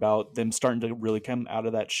talking about, them starting to really come out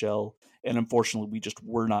of that shell, and unfortunately we just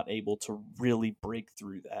were not able to really break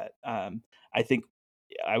through that. I think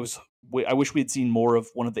I wish we had seen more of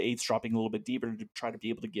one of the eights dropping a little bit deeper to try to be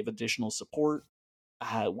able to give additional support.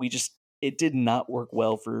 It did not work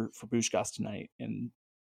well for Puskás tonight, and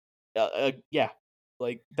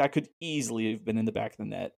like that could easily have been in the back of the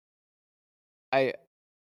net.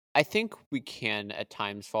 I think we can at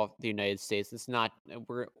times fault the United States. It's not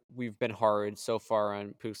we've been hard so far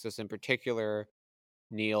on Puigdós in particular,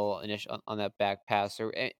 Neil on that back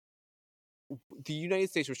passer. The United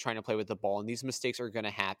States was trying to play with the ball, and these mistakes are going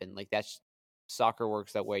to happen. Like, that's soccer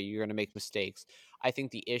works that way. You're going to make mistakes. I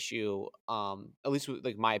think the issue, at least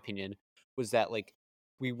like my opinion, was that like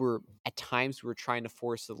we were trying to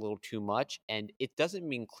force a little too much, and it doesn't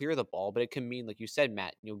mean clear the ball, but it can mean, like you said,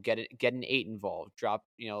 Matt, get an 8 involved, drop,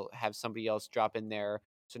 have somebody else drop in there.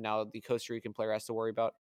 So now the Costa Rican player has to worry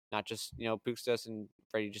about not just Puigdós and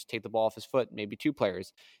Freddie just take the ball off his foot. Maybe 2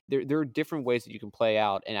 players. There are different ways that you can play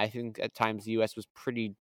out, and I think at times the U.S. was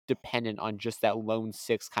pretty dependent on just that lone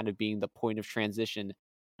 6 kind of being the point of transition.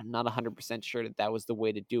 I'm not 100% sure that was the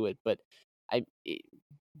way to do it, but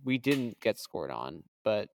we didn't get scored on.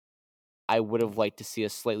 But I would have liked to see a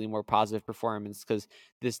slightly more positive performance, because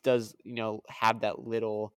this does have that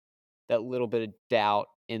little bit of doubt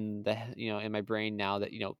in in my brain now that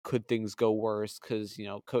could things go worse, because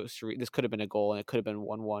Costa Rica, this could have been a goal, and it could have been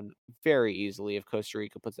 1-1 very easily if Costa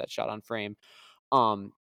Rica puts that shot on frame. But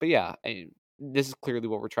yeah, this is clearly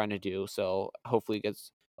what we're trying to do, so hopefully it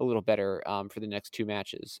gets a little better for the next 2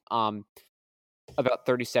 matches. About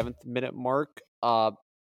 37th minute mark,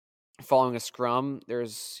 following a scrum,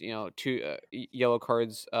 there's 2 yellow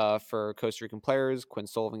cards for Costa Rican players. Quinn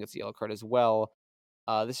Sullivan gets the yellow card as well.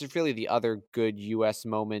 This is really the other good U.S.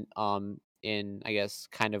 moment in, I guess,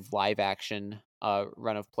 kind of live action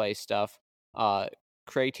run of play stuff.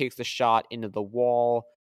 Craig takes the shot into the wall.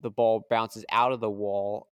 The ball bounces out of the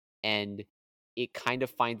wall, and it kind of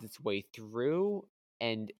finds its way through.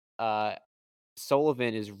 And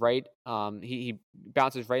Sullivan is right. He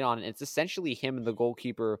bounces right on, and it's essentially him and the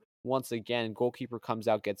goalkeeper once again. Goalkeeper comes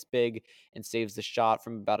out, gets big, and saves the shot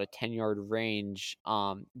from about a 10-yard range.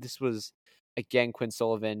 This was again Quinn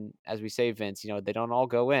Sullivan, as we say, Vince. They don't all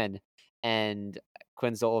go in, and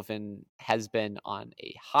Quinn Sullivan has been on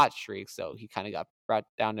a hot streak, so he kind of got brought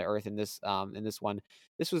down to earth in this one.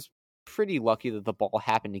 This was pretty lucky that the ball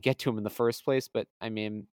happened to get to him in the first place, but I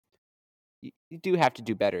mean, you do have to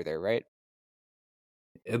do better there, right?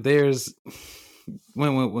 There's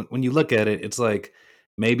when you look at it, it's like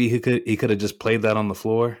maybe he could have just played that on the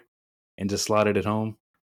floor and just slotted it home,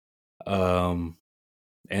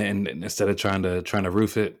 and instead of trying to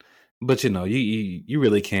roof it. But you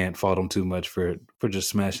really can't fault him too much for just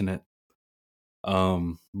smashing it.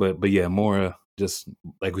 But yeah, Mora, just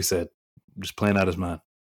like we said, just playing out his mind.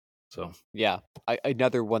 So yeah,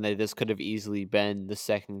 another one that this could have easily been the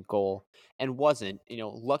second goal and wasn't.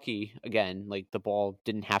 Lucky again, like the ball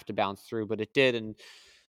didn't have to bounce through, but it did. And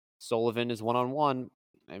Sullivan is 1-on-1.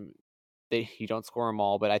 You don't score them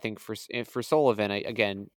all, but I think for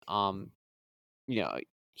Sullivan,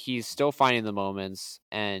 he's still finding the moments,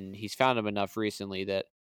 and he's found them enough recently that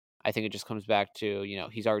I think it just comes back to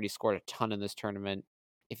he's already scored a ton in this tournament.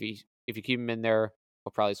 If you keep him in there,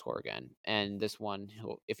 he'll probably score again. And this one,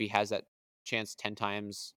 if he has that chance 10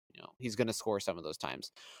 times, he's going to score some of those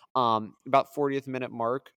times. About 40th minute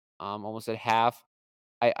mark, almost at half,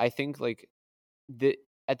 I think like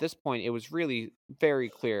at this point, it was really very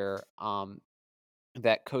clear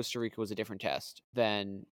that Costa Rica was a different test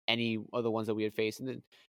than any of the ones that we had faced. And then,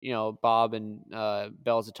 Bob and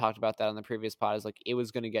Bells had talked about that on the previous pod, is like it was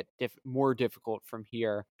going to get more difficult from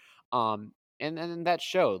here. And then that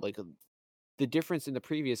showed. Like, the difference in the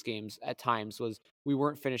previous games at times was we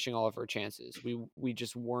weren't finishing all of our chances. We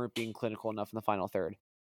just weren't being clinical enough in the final third.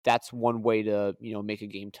 That's one way to make a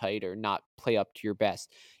game tight or not play up to your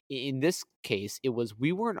best. In this case, it was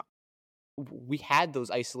we had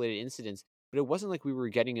those isolated incidents, but it wasn't like we were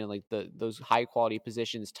getting in like those high quality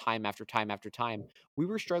positions time after time after time. We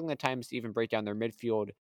were struggling at times to even break down their midfield.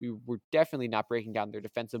 We were definitely not breaking down their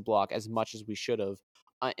defensive block as much as we should have.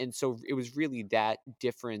 And so it was really that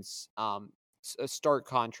difference, a stark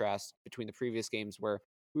contrast between the previous games where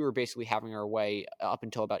we were basically having our way up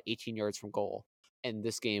until about 18 yards from goal, and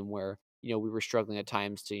this game where we were struggling at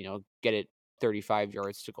times to get it 35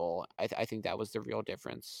 yards to goal. I think that was the real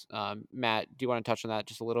difference. Matt, do you want to touch on that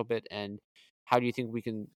just a little bit, and how do you think we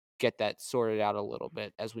can get that sorted out a little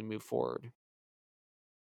bit as we move forward?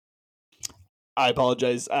 I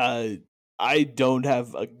apologize. I don't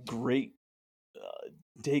have a great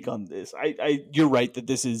take on this. You're right that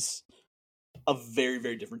this is a very,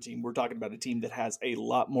 very different team. We're talking about a team that has a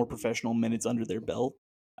lot more professional minutes under their belt.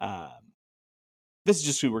 This is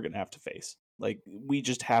just who we're going to have to face. Like, we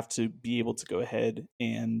just have to be able to go ahead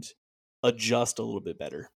and adjust a little bit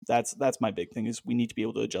better. That's my big thing, is we need to be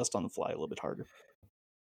able to adjust on the fly a little bit harder.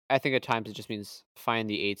 I think at times it just means find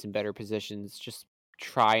the eights in better positions. Just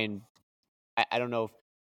try and I don't know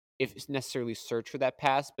if it's necessarily search for that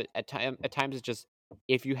pass, but at times it's just,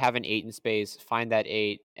 if you have an 8 in space, find that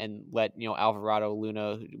 8 and let Alvarado,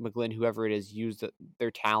 Luna, McGlynn, whoever it is, use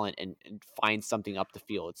their talent and find something up the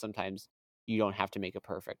field. Sometimes you don't have to make it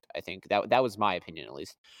perfect. I think that was my opinion, at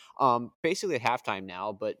least. Basically at halftime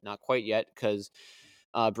now, but not quite yet, because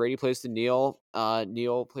Brady plays to Neal.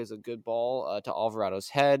 Neal plays a good ball to Alvarado's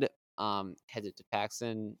head. Heads it to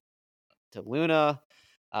Paxton, to Luna,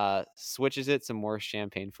 switches it, some more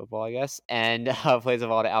champagne football, I guess, and plays the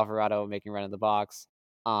ball to Alvarado, making a run in the box.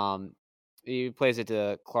 He plays it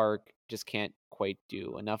to Clark, just can't quite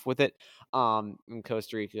do enough with it. And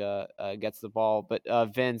Costa Rica gets the ball, but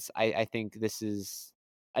Vince, I think this is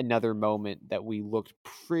another moment that we looked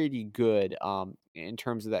pretty good in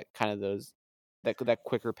terms of that kind of that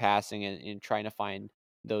quicker passing and trying to find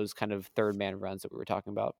those kind of third man runs that we were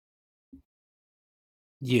talking about.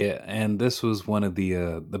 Yeah, and this was one of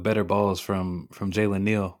the better balls from Jalen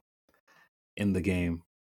Neal in the game,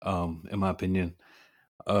 in my opinion,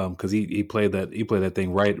 because he played that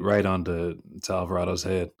thing right onto to Alvarado's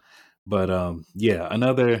head. But yeah,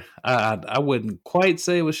 another I wouldn't quite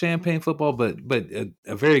say it was champagne football, but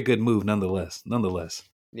a very good move nonetheless.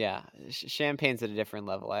 Yeah, champagne's at a different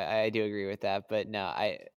level. I do agree with that, but no,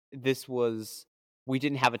 we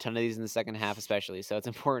didn't have a ton of these in the second half, especially. So it's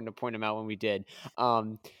important to point them out when we did.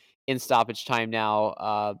 In stoppage time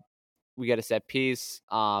now, we get a set piece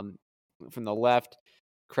from the left.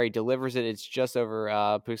 Craig delivers it. It's just over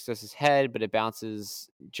Puigdemont head, but it bounces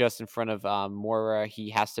just in front of Mora.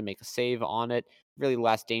 He has to make a save on it. Really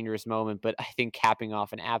last dangerous moment, but I think capping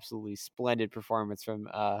off an absolutely splendid performance from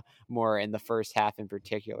Mora in the first half in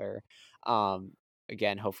particular.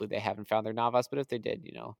 Again, hopefully they haven't found their Navas, but if they did,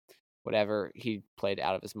 whatever, he played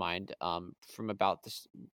out of his mind from about this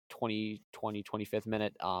 25th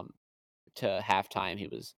minute to halftime. He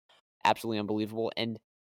was absolutely unbelievable and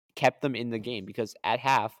kept them in the game, because at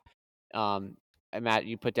half, Matt,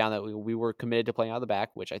 you put down that we were committed to playing out of the back,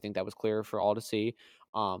 which I think that was clear for all to see.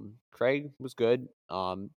 Craig was good.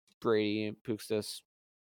 Brady, Puxtas,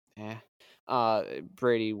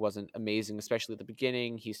 Brady wasn't amazing, especially at the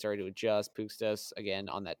beginning. He started to adjust. Puxtas, again,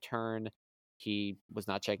 on that turn, he was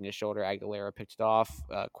not checking his shoulder. Aguilera picked it off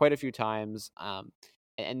quite a few times.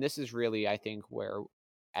 And this is really, I think, where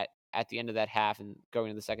at the end of that half and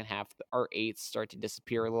going into the second half, our eights start to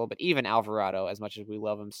disappear a little bit. Even Alvarado, as much as we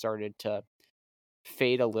love him, started to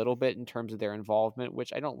fade a little bit in terms of their involvement,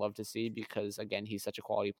 which I don't love to see, because again, he's such a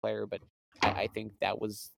quality player. But I think that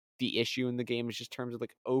was the issue in the game, is just terms of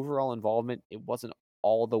like overall involvement. It wasn't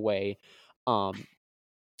all the way.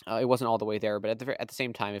 It wasn't all the way there, but at the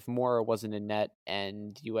same time, if Mora wasn't in net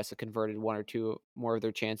and US had converted one or two more of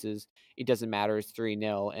their chances, it doesn't matter. It's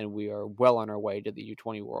 3-0, and we are well on our way to the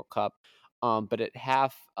U20 World Cup. But at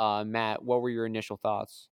half, Matt, what were your initial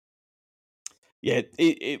thoughts? Yeah,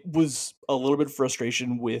 it was a little bit of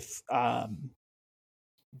frustration with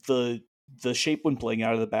the shape when playing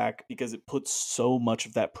out of the back, because it puts so much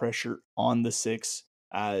of that pressure on the six.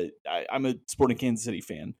 I'm a Sporting Kansas City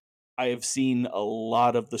fan. I have seen a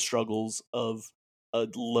lot of the struggles of a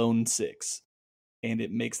lone six, and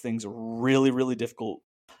it makes things really, really difficult.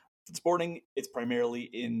 Sporting, it's primarily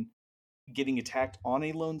in getting attacked on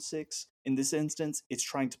a lone six. In this instance, it's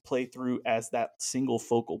trying to play through as that single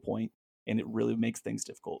focal point, and it really makes things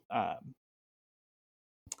difficult. I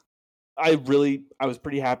was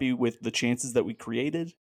pretty happy with the chances that we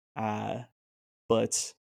created,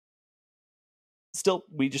 but still,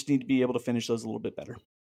 we just need to be able to finish those a little bit better.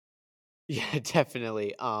 Yeah,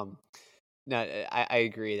 definitely. No, I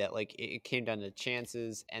agree that like it came down to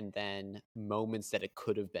chances and then moments that it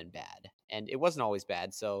could have been bad, and it wasn't always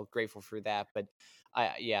bad. So grateful for that. But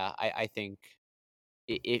I think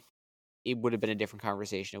it it would have been a different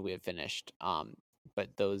conversation if we had finished.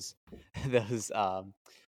 But those those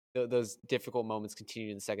those difficult moments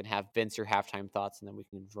continued in the second half. Vince, your halftime thoughts, and then we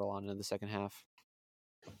can roll on into the second half.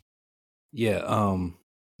 Yeah,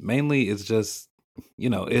 mainly it's just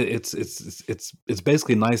it's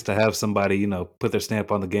basically nice to have somebody put their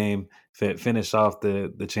stamp on the game, finish off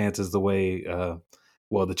the chances the way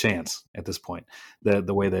well the chance at this point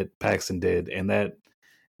the way that Paxton did, and that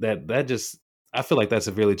just I feel like that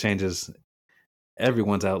severely changes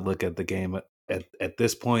everyone's outlook at the game at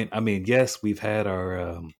this point. I mean, yes, we've had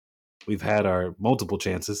our multiple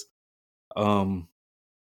chances. Um,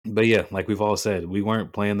 but yeah, like we've all said, we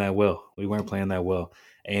weren't playing that well. We weren't playing that well.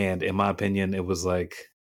 And in my opinion, it was like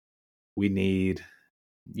we need,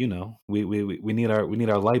 we need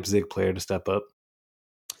our Leipzig player to step up.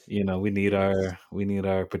 We need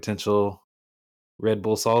our potential Red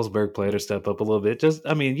Bull Salzburg player to step up a little bit. Just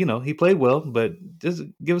I mean, he played well, but just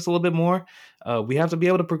give us a little bit more. We have to be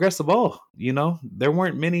able to progress the ball. There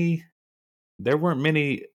weren't many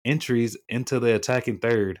entries into the attacking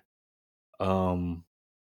third. From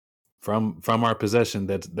our possession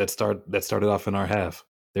that started off in our half.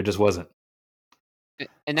 There just wasn't.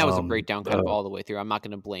 And that was a breakdown kind of Uh, all the way through. I'm not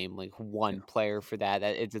going to blame like yeah, one player for that.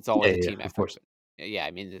 It's yeah, always a yeah, team of effort. course. But yeah,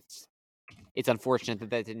 I mean it's unfortunate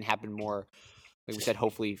that didn't happen more. Like we said,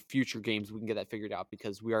 hopefully future games we can get that figured out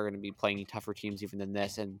because we are going to be playing tougher teams even than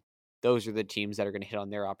this, and those are the teams that are going to hit on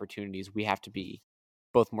their opportunities. We have to be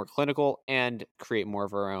both more clinical and create more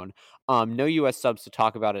of our own. No U.S. subs to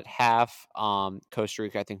talk about at half. Costa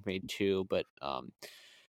Rica I think made two, but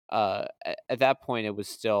at that point it was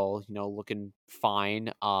still looking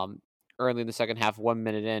fine. Early in the second half, 1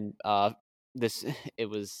 minute in, this it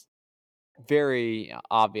was very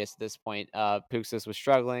obvious at this point. Puxis was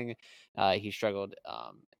struggling. He struggled,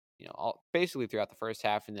 basically throughout the first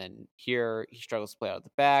half, and then here he struggles to play out of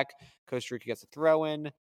the back. Costa Rica gets a throw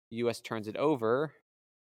in. U.S. turns it over,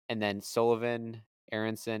 and then Sullivan,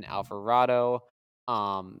 Aronson, Alvarado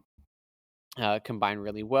um, combine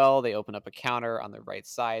really well. They open up a counter on the right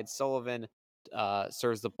side. Sullivan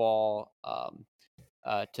serves the ball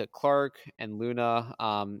to Clark, and Luna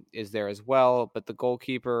is there as well. But the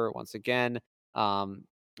goalkeeper, once again, um,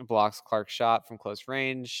 blocks Clark's shot from close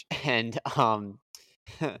range. And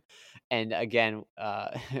and again,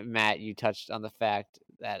 Matt, you touched on the fact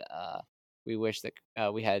that we wish that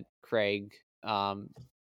we had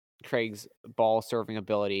Craig's ball serving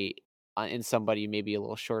ability in somebody maybe a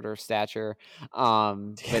little shorter stature.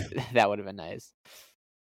 But that would have been nice.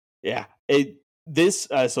 Yeah.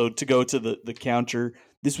 So to go to the counter,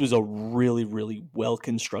 this was a really, really well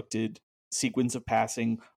constructed sequence of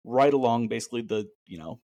passing right along basically the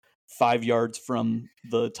 5 yards from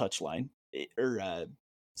the touchline or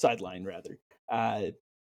sideline rather.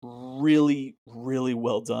 Really, really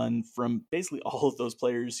well done from basically all of those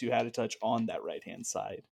players who had a touch on that right hand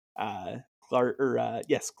side.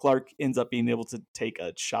 Clark ends up being able to take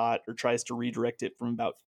a shot or tries to redirect it from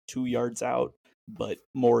about 2 yards out, but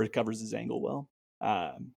Moore covers his angle well.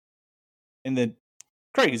 And then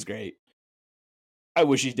Craig is great. I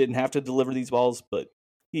wish he didn't have to deliver these balls, but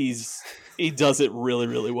he does it really,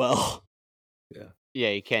 really well. Yeah,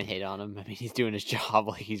 you can't hate on him. I mean, he's doing his job.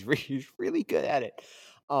 Like he's really good at it.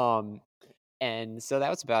 Um, and so that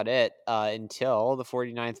was about it until the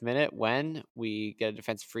 49th minute when we get a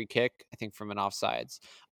defensive free kick, I think from an offsides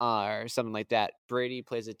or something like that. Brady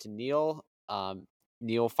plays it to Neil.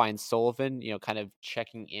 Neil finds Sullivan, kind of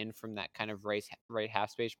checking in from that kind of right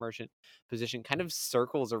half space merchant position, kind of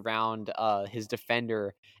circles around his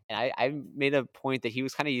defender. And I made a point that he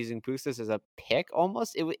was kind of using Puskas as a pick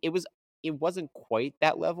almost. It wasn't quite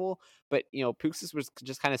that level, but Puxis was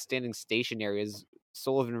just kind of standing stationary as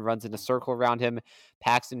Sullivan runs in a circle around him.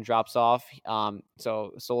 Paxton drops off.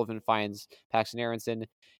 So Sullivan finds Paxton Aronson.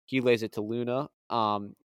 He lays it to Luna,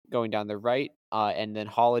 going down the right. And then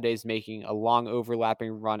Holiday's making a long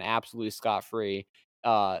overlapping run, absolutely scot-free.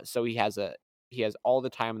 So he has all the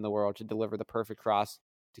time in the world to deliver the perfect cross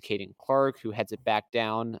to Caden Clark, who heads it back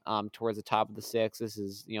down towards the top of the six. This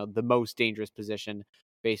is, the most dangerous position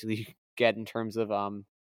basically you get in terms of an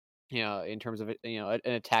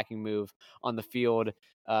attacking move on the field.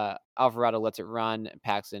 Alvarado lets it run.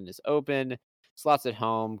 Paxton is open, slots it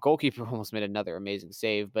home. Goalkeeper almost made another amazing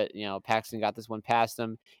save, but Paxton got this one past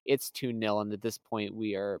him. It's 2-0, and at this point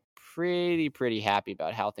we are pretty happy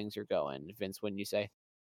about how things are going. Vince, wouldn't you say?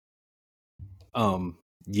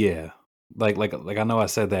 Yeah. like I know I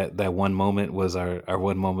said that one moment was our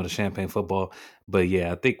one moment of champagne football, but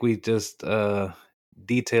yeah, I think we just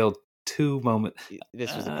detailed two moments.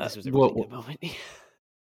 This was a really Well, good moment.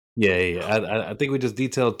 yeah. I think we just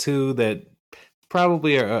detailed two that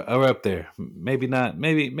probably are up there. Maybe not.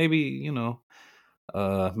 Maybe maybe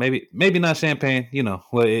not champagne.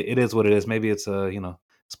 Well, it is what it is. Maybe it's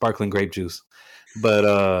sparkling grape juice,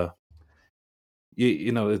 but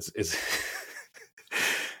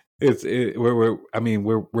it's we're I mean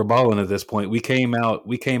we're balling at this point. We came out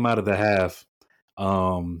of the half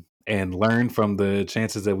and learned from the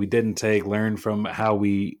chances that we didn't take, learned from how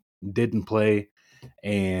we didn't play,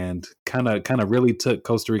 and kind of really took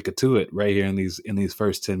Costa Rica to it right here in these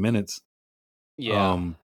first 10 minutes. Yeah,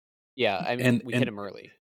 Um yeah. I mean, and we hit and him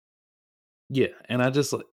early. yeah, and I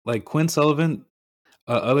just like Quinn Sullivan,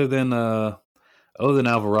 other than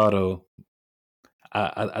Alvarado,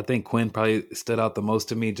 I think Quinn probably stood out the most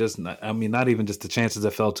to me. I mean, not even just the chances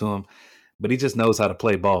that fell to him, but he just knows how to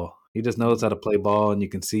play ball. He just knows how to play ball, and you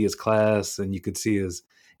can see his class, and you can see his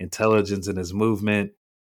intelligence and his movement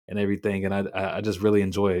and everything. And I just really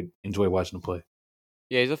enjoy watching him play.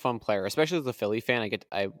 Yeah, he's a fun player, especially as a Philly fan.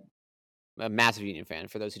 I'm a massive Union fan,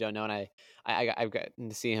 for those who don't know, and I've gotten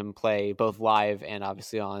to see him play both live and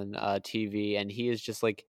obviously on TV, and he is just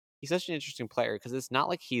like he's such an interesting player because it's not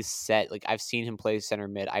like he's set. Like I've seen him play center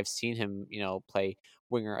mid, I've seen him play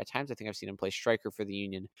winger at times. I think I've seen him play striker for the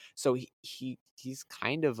Union. So he's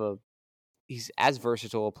kind of he's as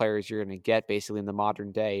versatile a player as you're going to get basically in the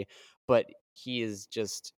modern day, but he is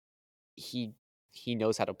just he he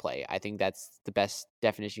knows how to play. I think that's the best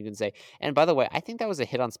definition you can say. And by the way, I think that was a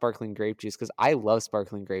hit on sparkling grape juice because I love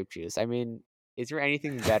sparkling grape juice. I mean, is there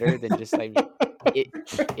anything better than just like it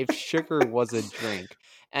if sugar was a drink?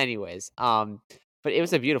 Anyways, but it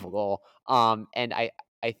was a beautiful goal. And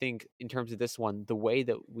I think in terms of this one, the way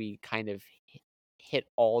that we kind of hit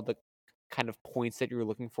all the kind of points that you're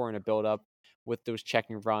looking for in a build up with those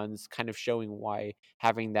checking runs, kind of showing why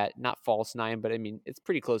having that not false nine, but I mean it's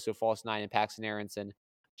pretty close to a false nine in Paxton Aronson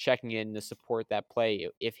checking in to support that play.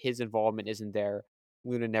 If his involvement isn't there,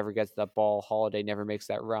 Luna never gets that ball. Holiday never makes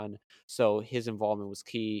that run. So his involvement was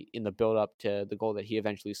key in the build up to the goal that he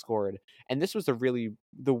eventually scored. And this was the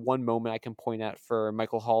one moment I can point at for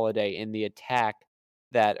Michael Holiday in the attack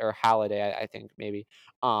that or Halliday, I think maybe.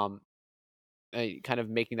 Um, kind of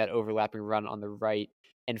making that overlapping run on the right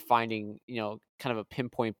and finding, kind of a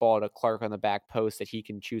pinpoint ball to Clark on the back post that he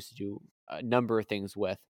can choose to do a number of things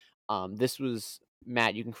with. This was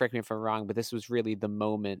Matt. You can correct me if I'm wrong, but this was really the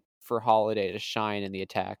moment for Holiday to shine in the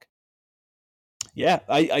attack. Yeah,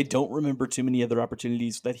 I don't remember too many other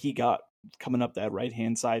opportunities that he got coming up that right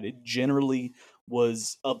hand side. It generally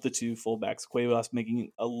was of the two fullbacks, Cuevas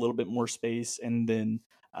making a little bit more space, and then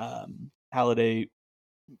Halliday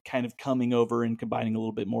kind of coming over and combining a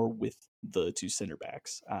little bit more with the two center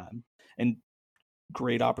backs. And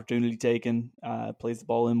great opportunity taken, plays the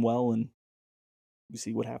ball in well, and we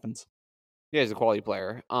see what happens. Yeah, he's a quality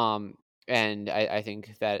player. And I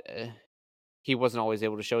think that he wasn't always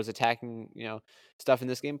able to show his attacking, stuff in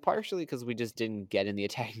this game, partially because we just didn't get in the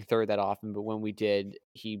attacking third that often. But when we did,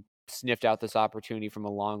 he sniffed out this opportunity from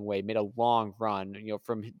a long way, made a long run,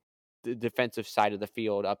 from the defensive side of the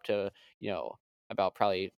field up to, about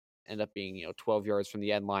probably end up being, 12 yards from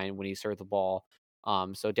the end line when he served the ball.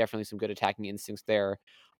 So definitely some good attacking instincts there.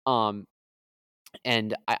 Um,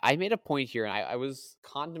 and I made a point here, and I was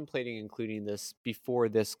contemplating including this before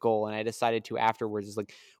this goal, and I decided to afterwards. Is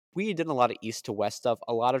like we did a lot of east to west stuff,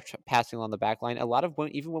 a lot of passing along the back line, a lot of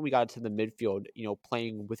even when we got to the midfield,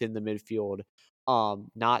 playing within the midfield,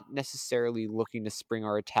 not necessarily looking to spring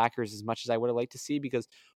our attackers as much as I would have liked to see. Because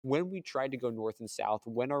when we tried to go north and south,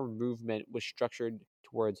 when our movement was structured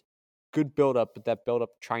towards good build up, but that build up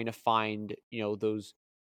trying to find those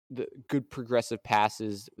the good progressive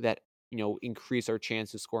passes that increase our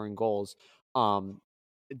chance of scoring goals. Um,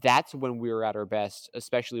 that's when we were at our best,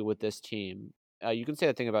 especially with this team. You can say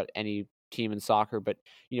that thing about any team in soccer, but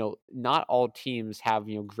not all teams have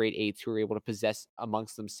great eights who are able to possess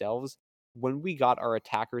amongst themselves. When we got our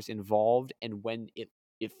attackers involved, and when it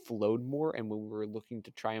flowed more, and when we were looking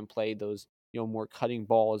to try and play those more cutting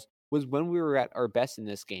balls, was when we were at our best in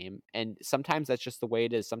this game. And sometimes that's just the way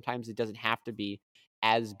it is. Sometimes it doesn't have to be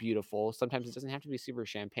as beautiful. Sometimes it doesn't have to be super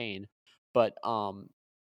champagne, but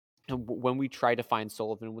when we tried to find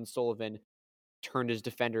Sullivan, when Sullivan turned his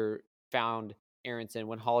defender, found Aronson,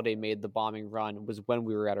 when Holiday made the bombing run, was when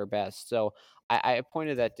we were at our best. So I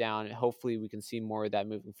pointed that down. Hopefully, we can see more of that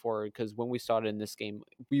moving forward, because when we started in this game,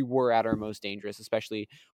 we were at our most dangerous, especially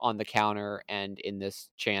on the counter and in this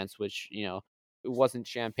chance, which it wasn't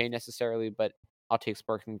champagne necessarily, but I'll take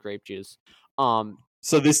sparkling grape juice.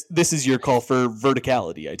 So this is your call for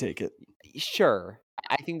verticality, I take it. Sure.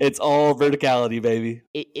 I think It's all verticality, baby.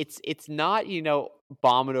 it's not,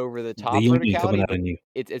 bombing over the The top union coming verticality, out but in you.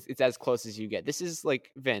 it's as close as you get. This is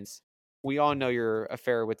like Vince. We all know your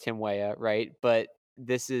affair with Tim Weah, right? But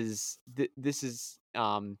this is the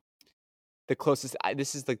closest.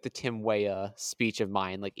 This is like the Tim Weah speech of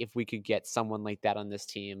mine. Like if we could get someone like that on this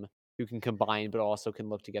team who can combine but also can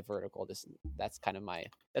look to get vertical. That's kind of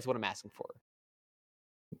that's what I'm asking for.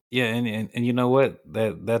 Yeah, and you know what?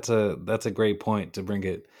 That's a great point to bring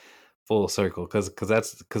it full circle because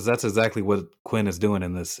that's exactly what Quinn is doing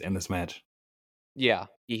in this match. Yeah,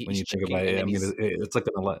 When he's you think checking about it, and I then mean, it's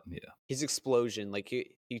looking a lot. Yeah, his explosion, like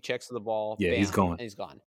he checks the ball, yeah, he's bam, going. and he's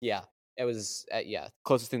gone. Yeah, it was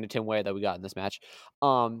closest thing to Tim Weah that we got in this match.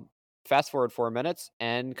 Fast forward 4 minutes,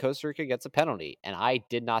 and Costa Rica gets a penalty, and I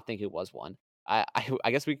did not think it was one. I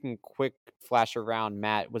guess we can quick flash around.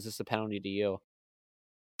 Matt, was this a penalty to you?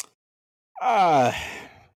 Yeah,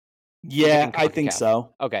 Forgetting I think CONCACAF.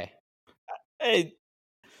 so. Okay,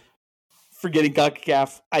 Forgetting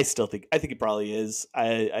CONCACAF, I think it probably is.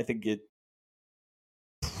 I think it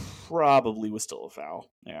probably was still a foul.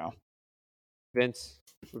 Yeah. Vince,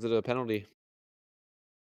 was it a penalty?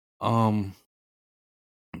 Yeah,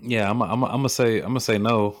 I'm gonna say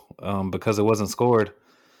no, because it wasn't scored.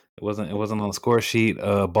 It wasn't on the score sheet.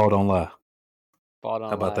 Ball don't lie. Ball don't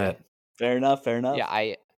How about lie. that? Fair enough.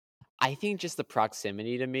 Yeah, I think just the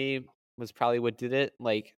proximity to me was probably what did it.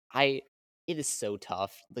 Like it is so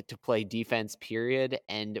tough like to play defense period,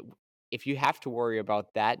 and if you have to worry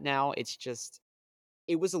about that now, it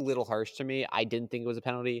was a little harsh to me. I didn't think it was a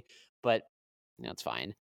penalty, but it's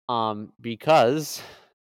fine. Because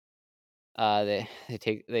they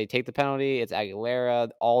take the penalty. It's Aguilera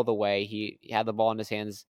all the way. He had the ball in his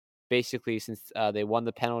hands basically since they won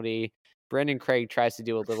the penalty. Brendan Craig tries to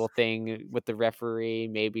do a little thing with the referee,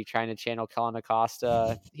 maybe trying to channel Kellen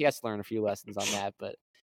Acosta. He has to learn a few lessons on that, but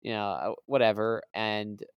whatever.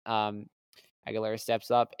 And Aguilera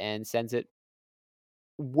steps up and sends it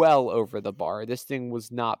well over the bar. This thing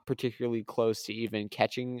was not particularly close to even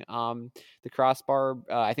catching the crossbar.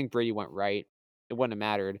 I think Brady went right. It wouldn't have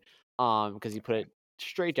mattered because he put it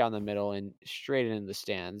straight down the middle and straight into the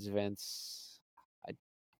stands. Vince,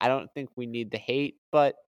 I don't think we need the hate,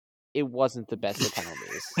 but it wasn't the best of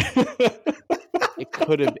penalties. It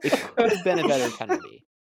could have been a better penalty.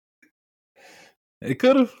 It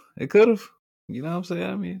could have. You know what I'm saying?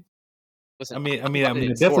 I mean, Listen, it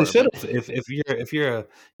definitely should have. If you're a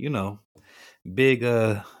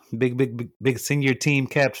big senior team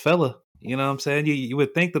capped fella, you know what I'm saying? You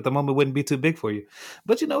would think that the moment wouldn't be too big for you,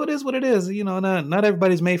 but it is what it is. Not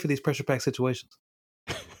everybody's made for these pressure packed situations.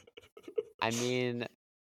 I mean,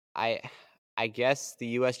 I guess the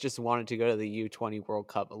U.S. just wanted to go to the U20 World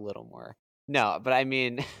Cup a little more. No, but I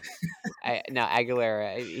mean,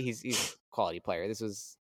 Aguilera, he's a quality player. This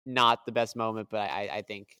was not the best moment, but I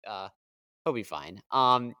think he'll be fine.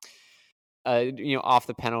 Off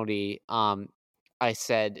the penalty, I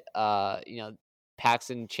said,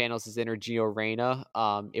 Paxton channels his inner Gio Reyna.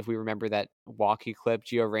 If we remember that walkie clip,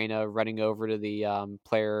 Gio Reyna running over to the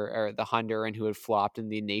player or the Honduran who had flopped in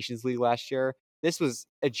the Nations League last year. This was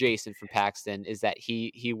adjacent from Paxton. Is that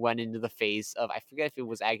he went into the face of, I forget if it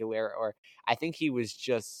was Aguilera or I think he was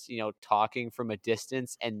just talking from a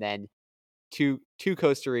distance, and then two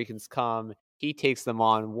Costa Ricans come. He takes them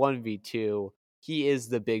on 1v2. He is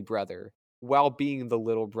the big brother while being the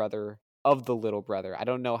little brother of the little brother. I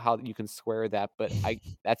don't know how you can square that, but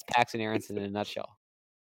that's Paxton Aronson in a nutshell.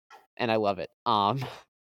 And I love it.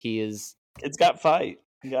 He is It's got fight.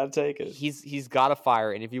 You gotta take it. He's got a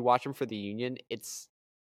fire, and if you watch him for the Union,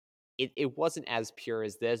 it wasn't as pure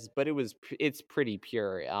as this, but it's pretty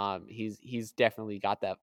pure. He's definitely got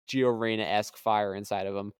that Gio Reyna-esque fire inside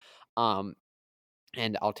of him.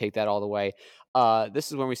 And I'll take that all the way.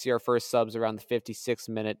 This is when we see our first subs around the 56th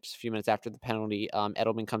minute, just a few minutes after the penalty.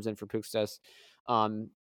 Edelman comes in for Puxtas.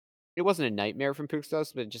 It wasn't a nightmare from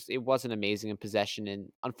Puxtas, but it wasn't amazing in possession. And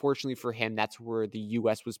unfortunately for him, that's where the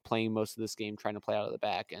U.S. was playing most of this game, trying to play out of the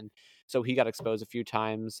back. And so he got exposed a few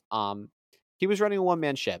times. He was running a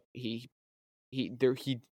one-man ship. He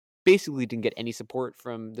basically didn't get any support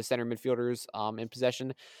from the center midfielders in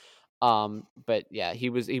possession. But yeah, he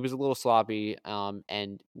was a little sloppy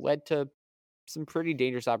and led to some pretty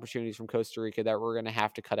dangerous opportunities from Costa Rica that we're going to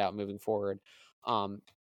have to cut out moving forward.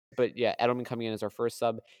 But yeah, Edelman coming in as our first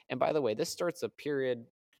sub. And by the way, this starts a period,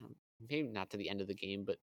 maybe not to the end of the game,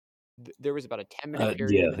 but there was about a 10-minute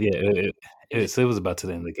period. It was about to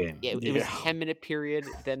the end of the game. Yeah, it was a 10-minute period,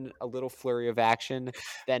 then a little flurry of action,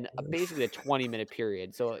 then basically a 20-minute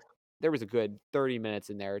period. So there was a good 30 minutes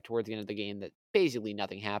in there towards the end of the game that basically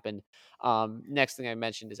nothing happened. Next thing I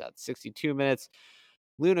mentioned is at 62 minutes,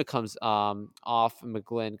 Luna comes off,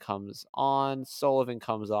 McGlynn comes on, Sullivan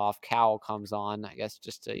comes off, Cowell comes on. I guess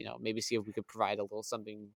just to maybe see if we could provide a little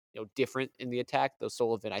something different in the attack. Though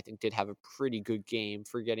Sullivan I think did have a pretty good game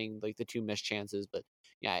for getting like the 2 missed chances, but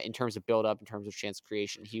yeah, in terms of build up, in terms of chance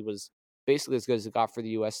creation, he was basically as good as it got for the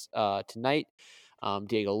U.S. Tonight.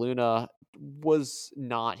 Diego Luna was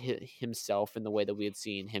not himself in the way that we had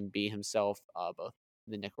seen him be himself both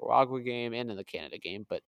in the Nicaragua game and in the Canada game,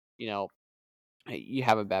 but you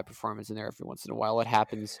have a bad performance in there every once in a while. It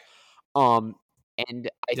happens. Um, and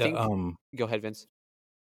I Yeah. think go ahead, Vince.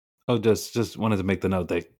 Oh, just wanted to make the note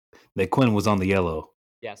that Quinn was on the yellow.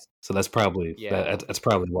 Yes. So that's probably Yeah. that's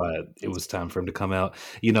probably why it was time for him to come out.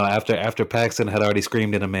 After Paxton had already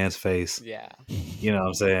screamed in a man's face. Yeah. You know what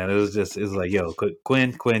I'm saying? It was like, yo,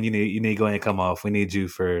 Quinn, you need to go ahead and come off. We need you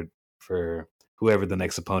for whoever the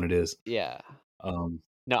next opponent is. Yeah.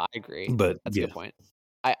 No, I agree. But That's a yeah. good point.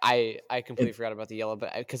 I completely forgot about the yellow,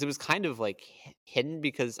 but because it was kind of like hidden,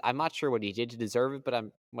 because I'm not sure what he did to deserve it, but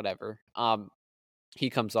I'm whatever.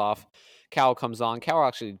 He comes off, Cowell comes on. Cowell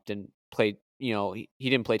actually didn't play. He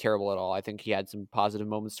didn't play terrible at all. I think he had some positive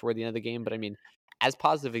moments toward the end of the game, but I mean, as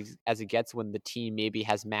positive as it gets when the team maybe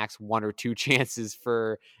has max 1 or 2 chances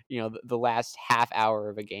for the last half hour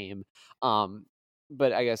of a game.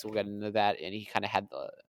 But I guess we'll get into that. And he kind of had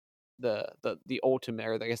the ultimate,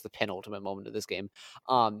 or I guess the penultimate moment of this game.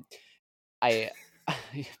 I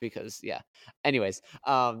because yeah. Anyways,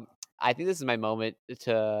 I think this is my moment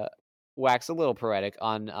to wax a little poetic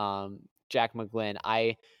on Jack McGlynn.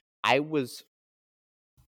 I was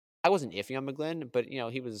I wasn't iffy on McGlynn, but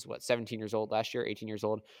he was 17 years old last year, 18 years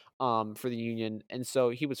old, for the Union, and so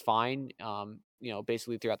he was fine.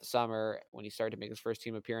 Basically throughout the summer when he started to make his first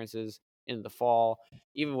team appearances in the fall,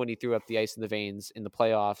 even when he threw up the ice in the veins in the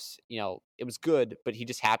playoffs, it was good. But he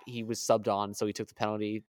was subbed on, so he took the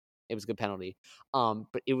penalty. It was a good penalty.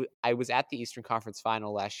 But I was at the Eastern Conference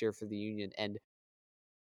Final last year for the Union, and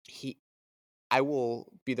he I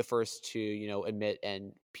will be the first to, admit,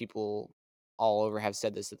 and people all over have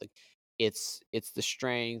said this, that like it's the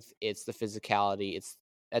strength, it's the physicality, it's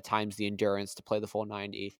at times the endurance to play the full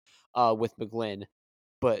 90 with McGlynn.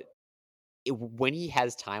 But when he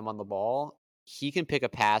has time on the ball, he can pick a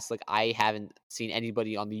pass like I haven't seen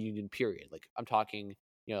anybody on the Union period. Like I'm talking,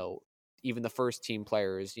 even the first team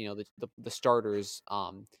players, the starters,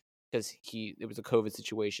 because it was a COVID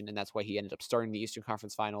situation, and that's why he ended up starting the Eastern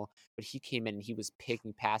Conference Final. But he came in and he was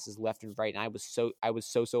picking passes left and right, and I was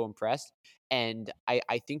so impressed. And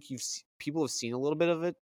I think people have seen a little bit of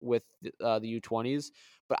it with the U20s,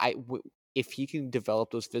 but if he can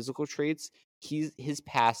develop those physical traits, his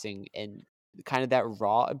passing and kind of that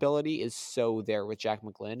raw ability is so there with Jack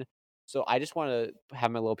McGlynn. So I just want to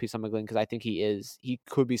have my little piece on McGlynn because I think he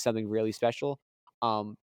could be something really special.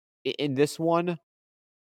 In this one,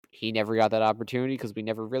 he never got that opportunity because we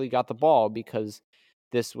never really got the ball, because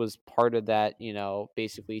this was part of that,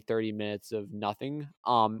 basically 30 minutes of nothing.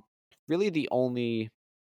 Really the only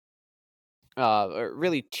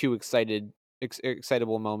really two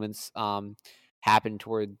excitable moments happened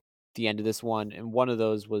toward the end of this one, and one of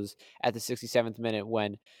those was at the 67th minute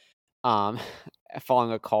when um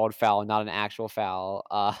following a called foul, not an actual foul,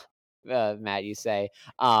 Matt, you say,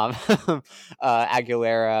 Aguilera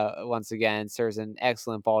once again serves an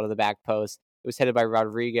excellent ball to the back post. It was headed by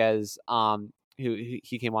Rodriguez, who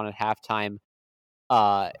he came on at halftime,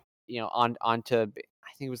 onto,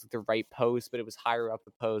 I think it was the right post, but it was higher up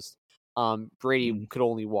the post. Brady could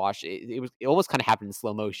only watch it. It almost kind of happened in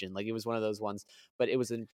slow motion. Like it was one of those ones, but it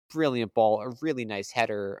was a brilliant ball, a really nice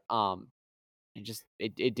header. And just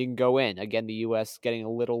it didn't go in. Again, the U.S. getting a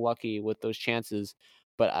little lucky with those chances,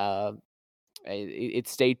 but it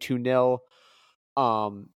stayed 2-0.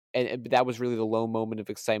 And that was really the low moment of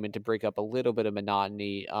excitement to break up a little bit of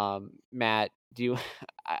monotony. Matt, do you?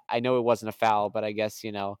 I know it wasn't a foul, but I guess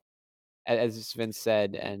as Vince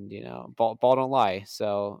said, and ball don't lie,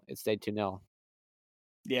 so it stayed 2-0.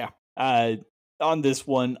 Yeah. On this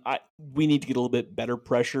one, we need to get a little bit better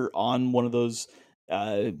pressure on one of those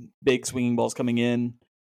big swinging balls coming in.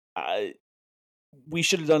 We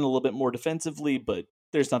should have done a little bit more defensively, but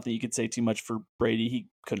there's nothing you could say too much for Brady. He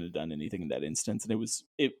couldn't have done anything in that instance, and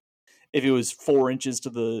if it was 4 inches to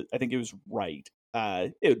the, I think it was right,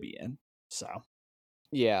 it would be in. So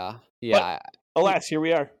yeah, but, alas, here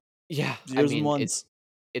we are. Yeah, Zeros and ones.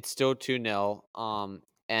 It's still 2-0.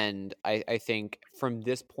 And I think from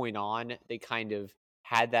this point on, they kind of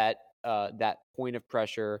had that point of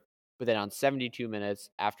pressure, but then on 72 minutes,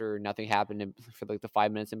 after nothing happened for like the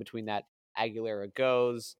 5 minutes in between that, Aguilera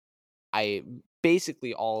goes. I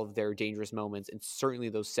basically all of their dangerous moments, and certainly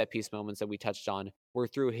those set piece moments that we touched on, were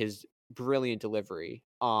through his brilliant delivery.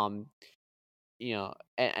 And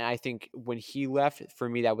I think when he left, for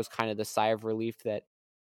me, that was kind of the sigh of relief that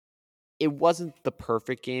it wasn't the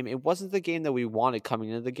perfect game. It wasn't the game that we wanted coming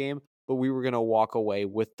into the game, but we were gonna walk away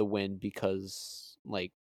with the win because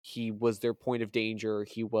like he was their point of danger.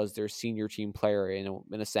 He was their senior team player in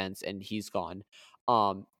a sense, and he's gone.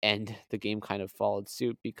 And the game kind of followed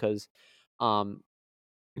suit because um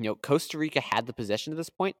Costa Rica had the possession at this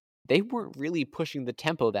point. They weren't really pushing the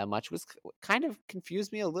tempo that much. Was kind of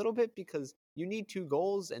confused me a little bit because you need 2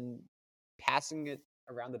 goals and passing it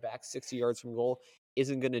around the back 60 yards from goal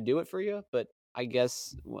isn't going to do it for you. But I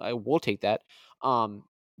guess I will take that. Um,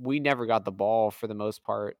 we never got the ball for the most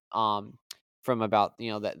part. From about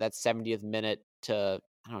that 70th minute to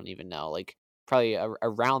I don't even know, like probably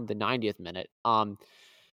around the 90th minute.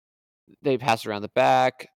 They passed around the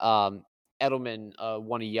back. Edelman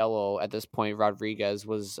won a yellow at this point. Rodriguez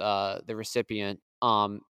was the recipient.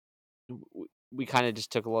 We kind of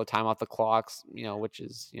just took a little time off the clocks, which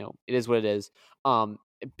is, it is what it is.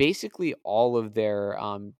 Basically, all of their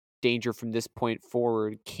danger from this point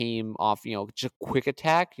forward came off, just quick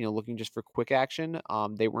attack, looking just for quick action.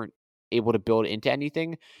 They weren't able to build into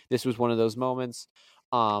anything. This was one of those moments.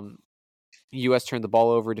 U.S. turned the ball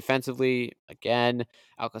over defensively again.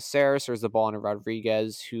 Alcacer serves the ball into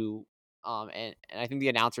Rodriguez, who, and I think the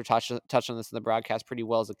announcer touched on this in the broadcast pretty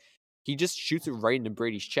well. Is like he just shoots it right into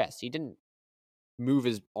Brady's chest. He didn't move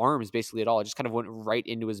his arms basically at all. It just kind of went right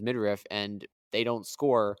into his midriff, and they don't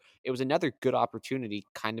score. It was another good opportunity,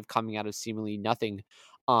 kind of coming out of seemingly nothing.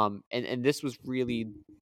 And this was really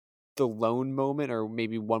the lone moment, or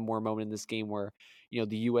maybe one more moment in this game where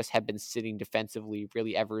the U.S. had been sitting defensively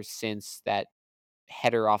really ever since that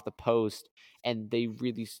header off the post, and they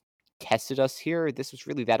really tested us here. This was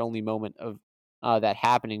really that only moment of that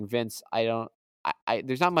happening. Vince,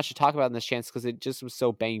 there's not much to talk about in this chance because it just was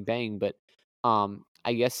so bang bang, but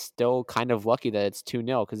I guess still kind of lucky that it's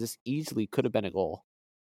 2-0 because this easily could have been a goal.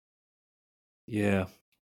 Yeah,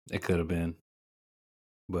 it could have been,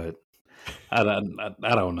 but I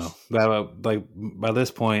don't know. Like by this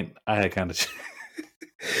point, I had kind of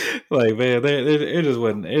like, man, it just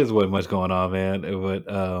wasn't much going on, man.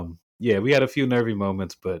 But yeah, we had a few nervy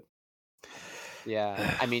moments, but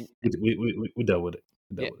Yeah, I mean, we dealt with it.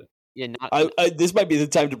 yeah, yeah, This might be the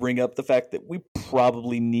time to bring up the fact that we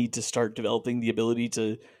probably need to start developing the ability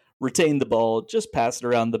to retain the ball, just pass it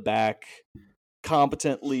around the back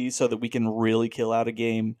competently so that we can really kill out a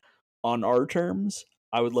game on our terms.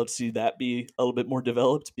 I would love to see that be a little bit more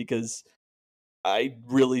developed because I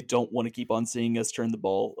really don't want to keep on seeing us turn the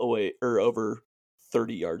ball away or over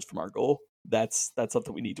 30 yards from our goal. That's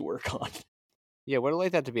something we need to work on. Yeah, would have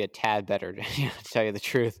liked that to be a tad better, to tell you the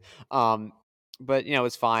truth. But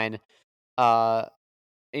it's fine. On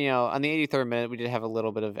the 83rd minute, we did have a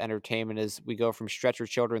little bit of entertainment as we go from stretcher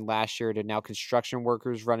children last year to now construction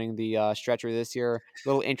workers running the stretcher this year.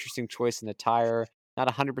 Little interesting choice in the tire. Not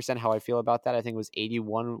 100% how I feel about that. I think it was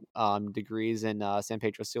 81 degrees in San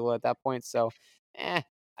Pedro Sula at that point. So, I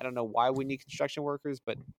don't know why we need construction workers,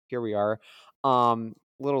 but here we are. A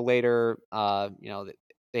little later,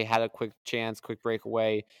 they had a quick chance, quick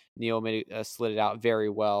breakaway. Neil slid it out very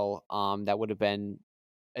well. That would have been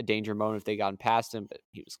a danger moment if they gotten past him, but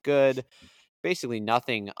he was good. Basically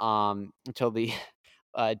nothing until the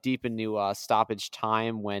deep into stoppage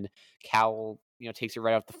time when Cowell takes it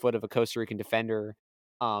right off the foot of a Costa Rican defender.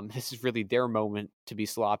 This is really their moment to be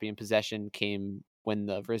sloppy, and possession came when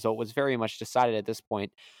the result was very much decided at this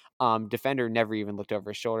point. Defender never even looked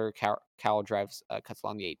over his shoulder. Cowell drives, cuts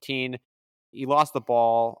along the 18. He lost the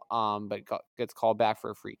ball, but gets called back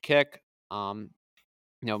for a free kick.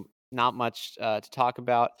 Not much to talk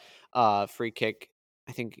about. Free kick,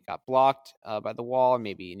 I think it got blocked by the wall,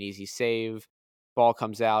 maybe an easy save. Ball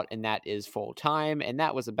comes out, and that is full time. And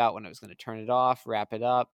that was about when I was going to turn it off, wrap it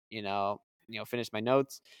up, finish my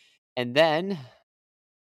notes. And then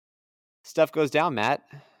stuff goes down, Matt.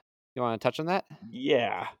 You want to touch on that?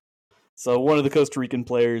 Yeah. So one of the Costa Rican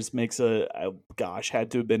players makes had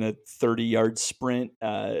to have been a 30-yard sprint.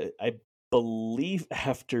 I believe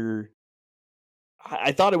after,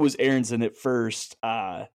 I thought it was Aronson at first,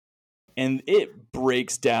 and it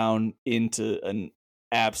breaks down into an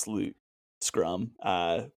absolute scrum.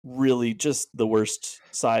 Really just the worst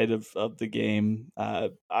side of the game.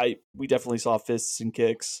 We definitely saw fists and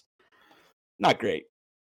kicks. Not great.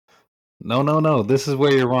 No. This is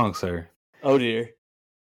where you're wrong, sir. Oh dear.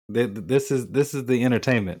 This is the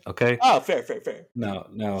entertainment, okay? Oh, fair.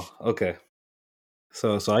 No, okay.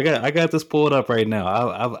 So I got this pulled up right now.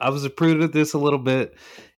 I was approved of this a little bit.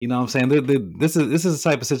 You know what I'm saying? This is the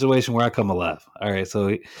type of situation where I come alive. All right,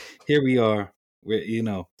 so here we are.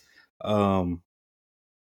 Um.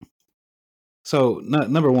 So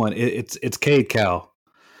number one, it's Cade Cal,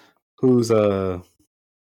 who's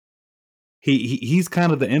he's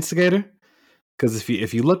kind of the instigator, because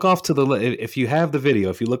if you look off to if you have the video,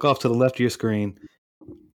 if you look off to the left of your screen,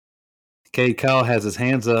 Cade Cal has his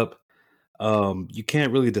hands up. You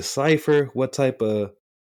can't really decipher what type of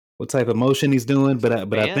motion he's doing,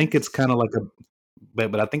 but I think it's kind of like a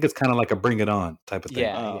but I think it's kind of like a bring it on type of thing.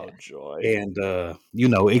 Yeah, Oh yeah. joy! And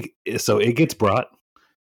it gets brought.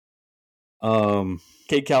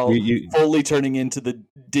 Cade Cal you fully turning into the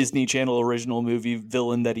Disney Channel original movie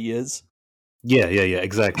villain that he is. yeah,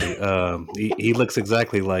 exactly. He looks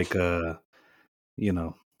exactly like Looks like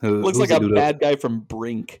who's the a dude bad guy from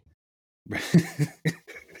Brink.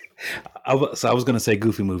 I was gonna say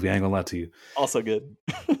Goofy movie. I ain't gonna lie to you. Also good.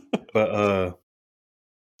 But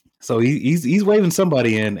so he's waving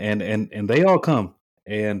somebody in, and they all come,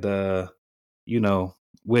 and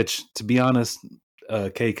which, to be honest,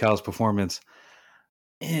 Cade Cal's performance,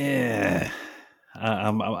 I'm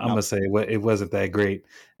gonna say it wasn't that great,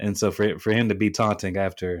 and so for him to be taunting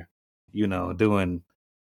after doing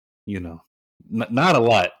not a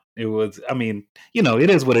lot. It was, I mean, it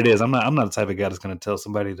is what it is. I'm not the type of guy that's going to tell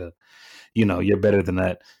somebody to, you're better than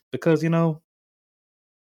that, because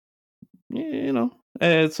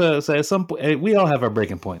it's so at some point we all have our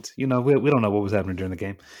breaking points. We don't know what was happening during the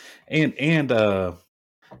game, and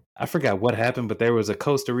I forgot what happened, but there was a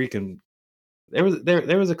Costa Rican. There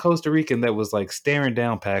was a Costa Rican that was like staring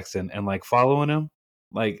down Paxton and like following him,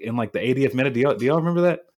 like in like the 80th minute. Do y'all remember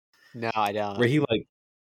that? No, I don't. Where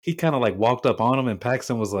he kind of like walked up on him, and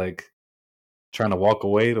Paxton was like trying to walk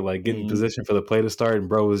away to like get in position for the play to start, and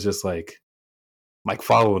bro was just like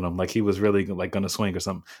following him, like he was really like gonna swing or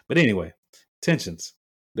something. But anyway, tensions.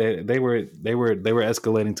 They were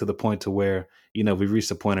escalating to the point to where we reached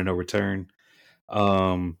a point of no return.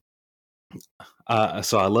 So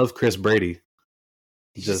I love Chris Brady.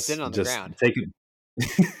 He's just sitting on the ground.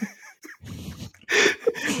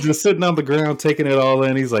 Just sitting on the ground, taking it all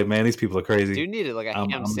in. He's like, man, these people are crazy. Dude needed like a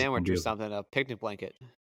ham sandwich or something, a picnic blanket.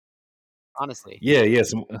 Honestly. Yeah,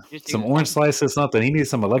 some orange slices, something. He needs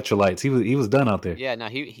some electrolytes. He was done out there. Yeah, no,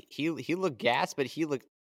 he looked gassed, but he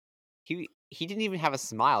didn't even have a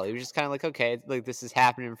smile. He was just kind of like, okay, like this is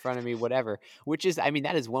happening in front of me, whatever. Which is, I mean,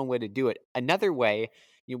 that is one way to do it. Another way,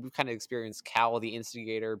 we've kind of experienced Cal the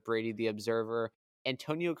instigator, Brady the observer,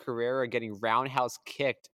 Antonio Carrera getting roundhouse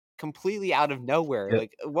kicked completely out of nowhere. Yeah.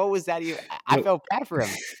 Like, what was that even? I felt bad for him.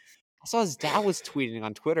 I saw his dad was tweeting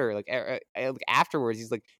on Twitter, like afterwards.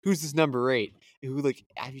 He's like, "Who's this number 8?" Who like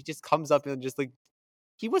he just comes up and just like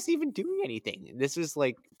he wasn't even doing anything. This was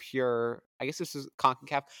like pure. I guess this was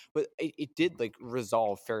CONCACAF, but it did like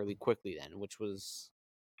resolve fairly quickly then, which was,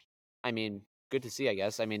 I mean, good to see. I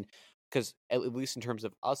guess. I mean, because at least in terms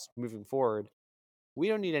of us moving forward, we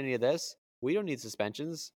don't need any of this. We don't need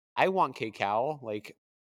suspensions. I want K Cal. Like,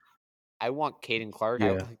 I want Caden Clark.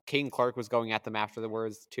 Yeah. Caden Clark was going at them after the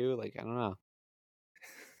words too. Like, I don't know.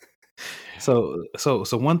 So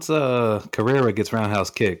once Carrera gets roundhouse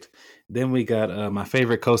kicked, then we got my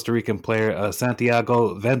favorite Costa Rican player,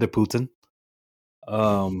 Santiago Vanderputten,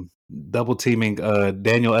 double teaming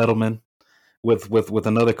Daniel Edelman with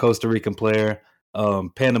another Costa Rican player.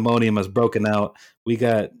 Pandemonium has broken out. We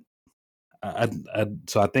got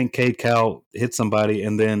so I think Cade Cal hit somebody,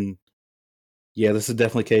 and then this is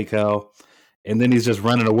definitely Cade Cal, and then he's just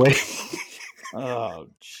running away. Oh,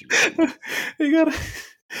 jeez. We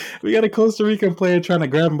got a Costa Rican player trying to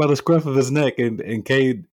grab him by the scruff of his neck, and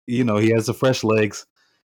Cade, he has the fresh legs.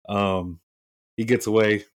 He gets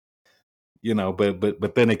away,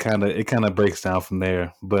 but then it kind of breaks down from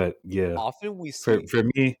there. But yeah, often we see for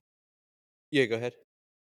me. Yeah, go ahead.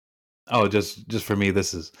 Oh, just for me,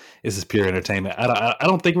 this is pure entertainment. I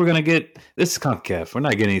don't think we're gonna get this is CONCACAF. We're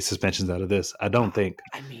not getting any suspensions out of this. I don't think.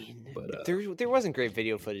 I mean, but there wasn't great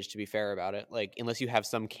video footage, to be fair about it. Like, unless you have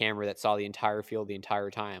some camera that saw the entire field the entire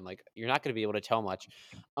time, like you're not going to be able to tell much.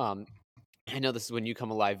 I know this is when you come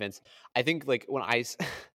alive, Vince. I think like when I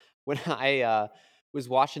was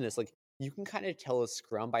watching this, like you can kind of tell a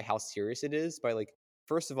scrum by how serious it is. By like,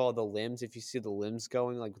 first of all, the limbs. If you see the limbs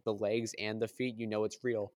going, like with the legs and the feet, you know it's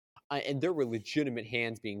real. And there were legitimate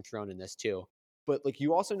hands being thrown in this too. But like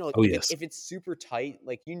you also know, like, if it's super tight,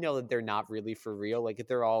 like you know that they're not really for real. Like if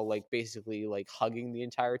they're all like basically like hugging the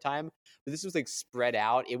entire time. But this was like spread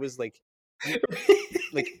out. It was like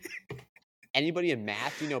anybody in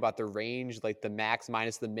math, about the range, like the max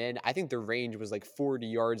minus the min. I think the range was like 40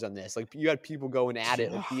 yards on this. Like you had people going at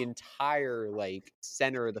it like the entire like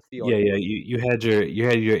center of the field. Yeah. You had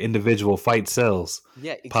your individual fight cells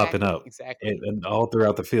Yeah, popping up exactly. and all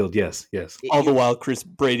throughout the field. Yes. All the while, Chris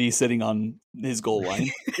Brady sitting on his goal line.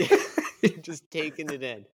 Just taking it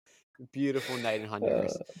in. Beautiful night in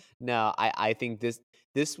Honduras. No, I think this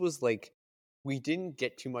was like, we didn't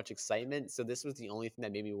get too much excitement, so this was the only thing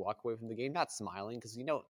that made me walk away from the game, not smiling, because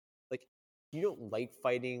like you don't like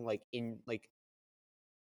fighting like in like,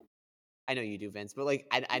 I know you do, Vince, but like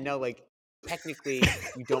I know like technically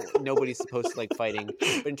nobody's supposed to like fighting,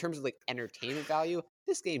 but in terms of like entertainment value,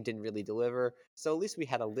 this game didn't really deliver. So at least we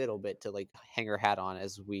had a little bit to like hang our hat on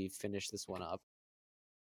as we finish this one up.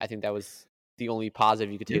 I think that was the only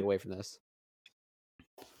positive you could take away from this.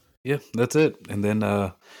 Yeah, that's it. And then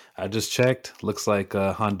I just checked. Looks like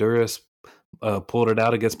Honduras pulled it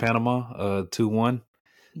out against Panama 2-1.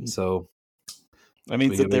 So that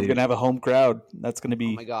means that they're going to have a home crowd. That's going to be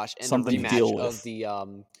oh my gosh, and something the to deal rematch with. Of the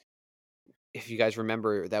if you guys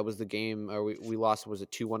remember, that was the game we lost. Was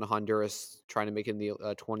it 2-1 to Honduras, trying to make it in the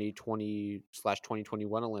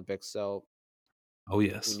 2020/2021 Olympics? So oh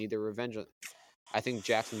yes, we need the revenge. I think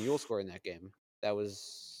Jackson Mule scored in that game. That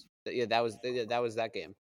was that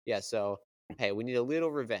game. Yeah. So hey, we need a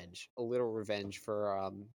little revenge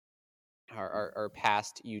for our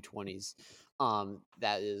past U20s.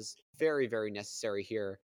 That is very, very necessary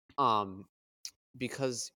here.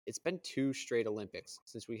 Because it's been 2 straight Olympics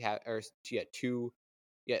since we have, 8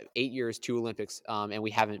 years, 2 Olympics, and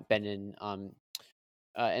we haven't been in.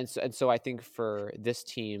 And so I think for this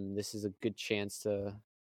team, this is a good chance to.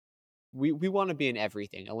 We want to be in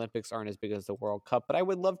everything. Olympics aren't as big as the World Cup, but I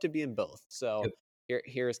would love to be in both. So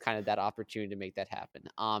here's kind of that opportunity to make that happen.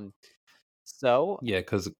 So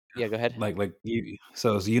because go ahead. Like you,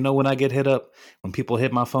 so when I get hit up, when people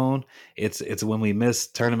hit my phone, it's when we miss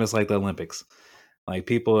tournaments like the Olympics. Like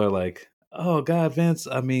people are like, "Oh God, Vince!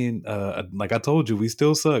 I mean, like I told you, we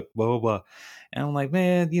still suck." Blah blah blah. And I'm like,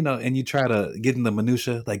 man, and you try to get in the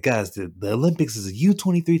minutia. Like, guys, the Olympics is a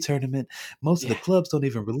U23 tournament. Most of the clubs don't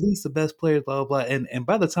even release the best players. Blah blah blah. And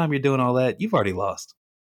by the time you're doing all that, you've already lost.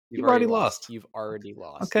 You've already lost. You've already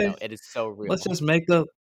lost. Okay, no, it is so real. Let's just make the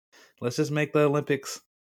Olympics.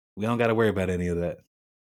 We don't got to worry about any of that.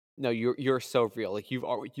 No, you're so real. Like you've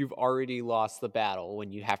already lost the battle when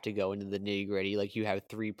you have to go into the nitty gritty. Like you have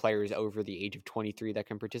 3 players over the age of 23 that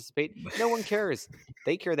can participate. No one cares.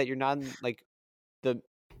 They care that you're not in like the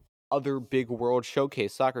other big world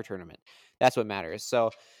showcase soccer tournament. That's what matters.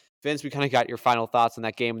 So, Vince, we kind of got your final thoughts on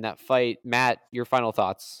that game and that fight. Matt, your final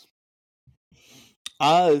thoughts.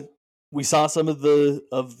 We saw some of the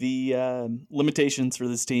limitations for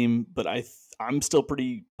this team, but I'm still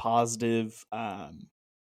pretty positive.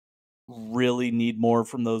 Really need more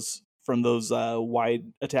from those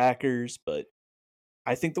wide attackers, but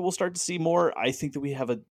I think that we'll start to see more. I think that we have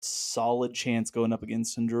a solid chance going up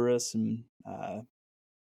against Honduras, and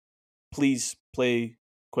please play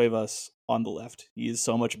Cuevas on the left. He is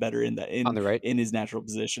so much better in on the right, in his natural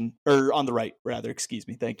position, or on the right rather. Excuse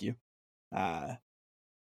me. Thank you.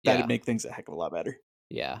 That'd make things a heck of a lot better.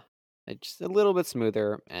 Yeah. Just a little bit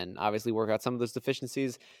smoother, and obviously work out some of those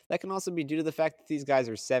deficiencies. That can also be due to the fact that these guys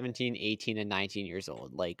are 17, 18, and 19 years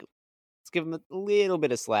old. Like, let's give them a little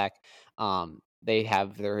bit of slack. They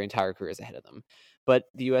have their entire careers ahead of them. But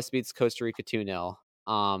the U.S. beats Costa Rica 2-0.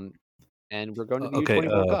 And we're going to the U20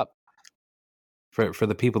 World Cup. For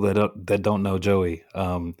the people that don't know Joey,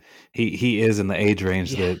 he is in the age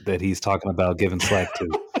range that he's talking about giving slack to.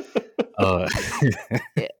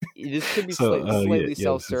 This could be slightly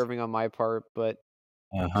self-serving on my part, but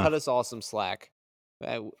cut us all some slack.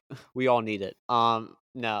 We all need it.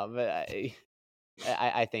 No, but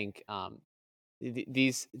I think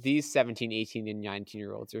these 17, 18, and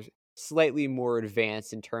 19-year-olds are slightly more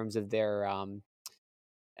advanced in terms of their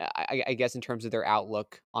I guess in terms of their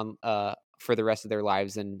outlook on for the rest of their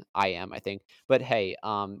lives than I am, I think. But hey,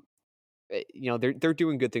 they're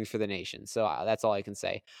doing good things for the nation, so that's all I can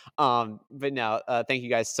say. But no, thank you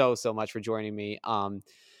guys so much for joining me.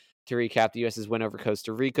 To recap, the U.S.'s win over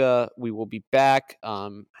Costa Rica. We will be back. I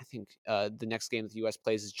think the next game that the U.S.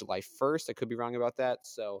 plays is July 1st. I could be wrong about that.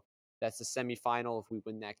 So that's the semifinal. If we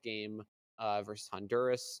win that game versus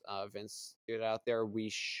Honduras, Vince, get it out there. We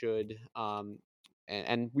should,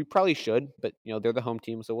 and we probably should, but they're the home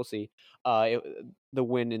team, so we'll see. The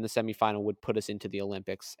win in the semifinal would put us into the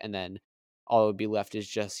Olympics, and then all that would be left is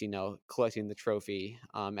just collecting the trophy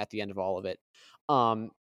at the end of all of it.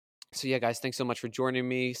 So yeah, guys, thanks so much for joining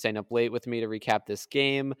me, staying up late with me to recap this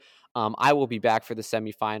game. I will be back for the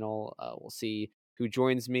semifinal. We'll see who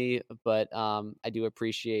joins me, but I do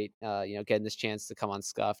appreciate getting this chance to come on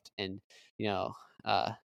Scuffed and you know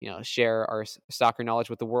share our soccer knowledge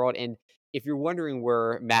with the world. And if you're wondering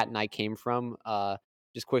where Matt and I came from,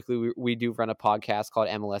 just quickly, we do run a podcast called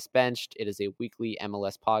MLS Benched. It is a weekly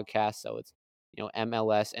MLS podcast, so it's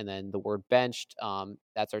MLS and then the word benched.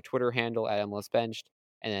 That's our Twitter handle at MLS Benched,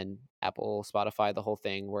 and then Apple, Spotify, the whole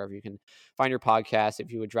thing, wherever you can find your podcast.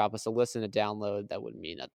 If you would drop us a listen, a download, that would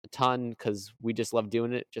mean a ton, because we just love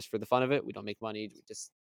doing it just for the fun of it. We don't make money.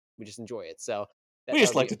 We just enjoy it. So we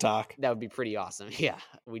just like to talk. That would be pretty awesome. Yeah,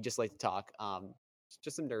 we just like to talk.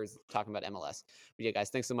 Just some nerds talking about MLS. But yeah, guys,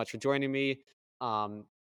 thanks so much for joining me.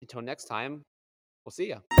 Until next time, we'll see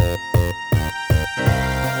ya.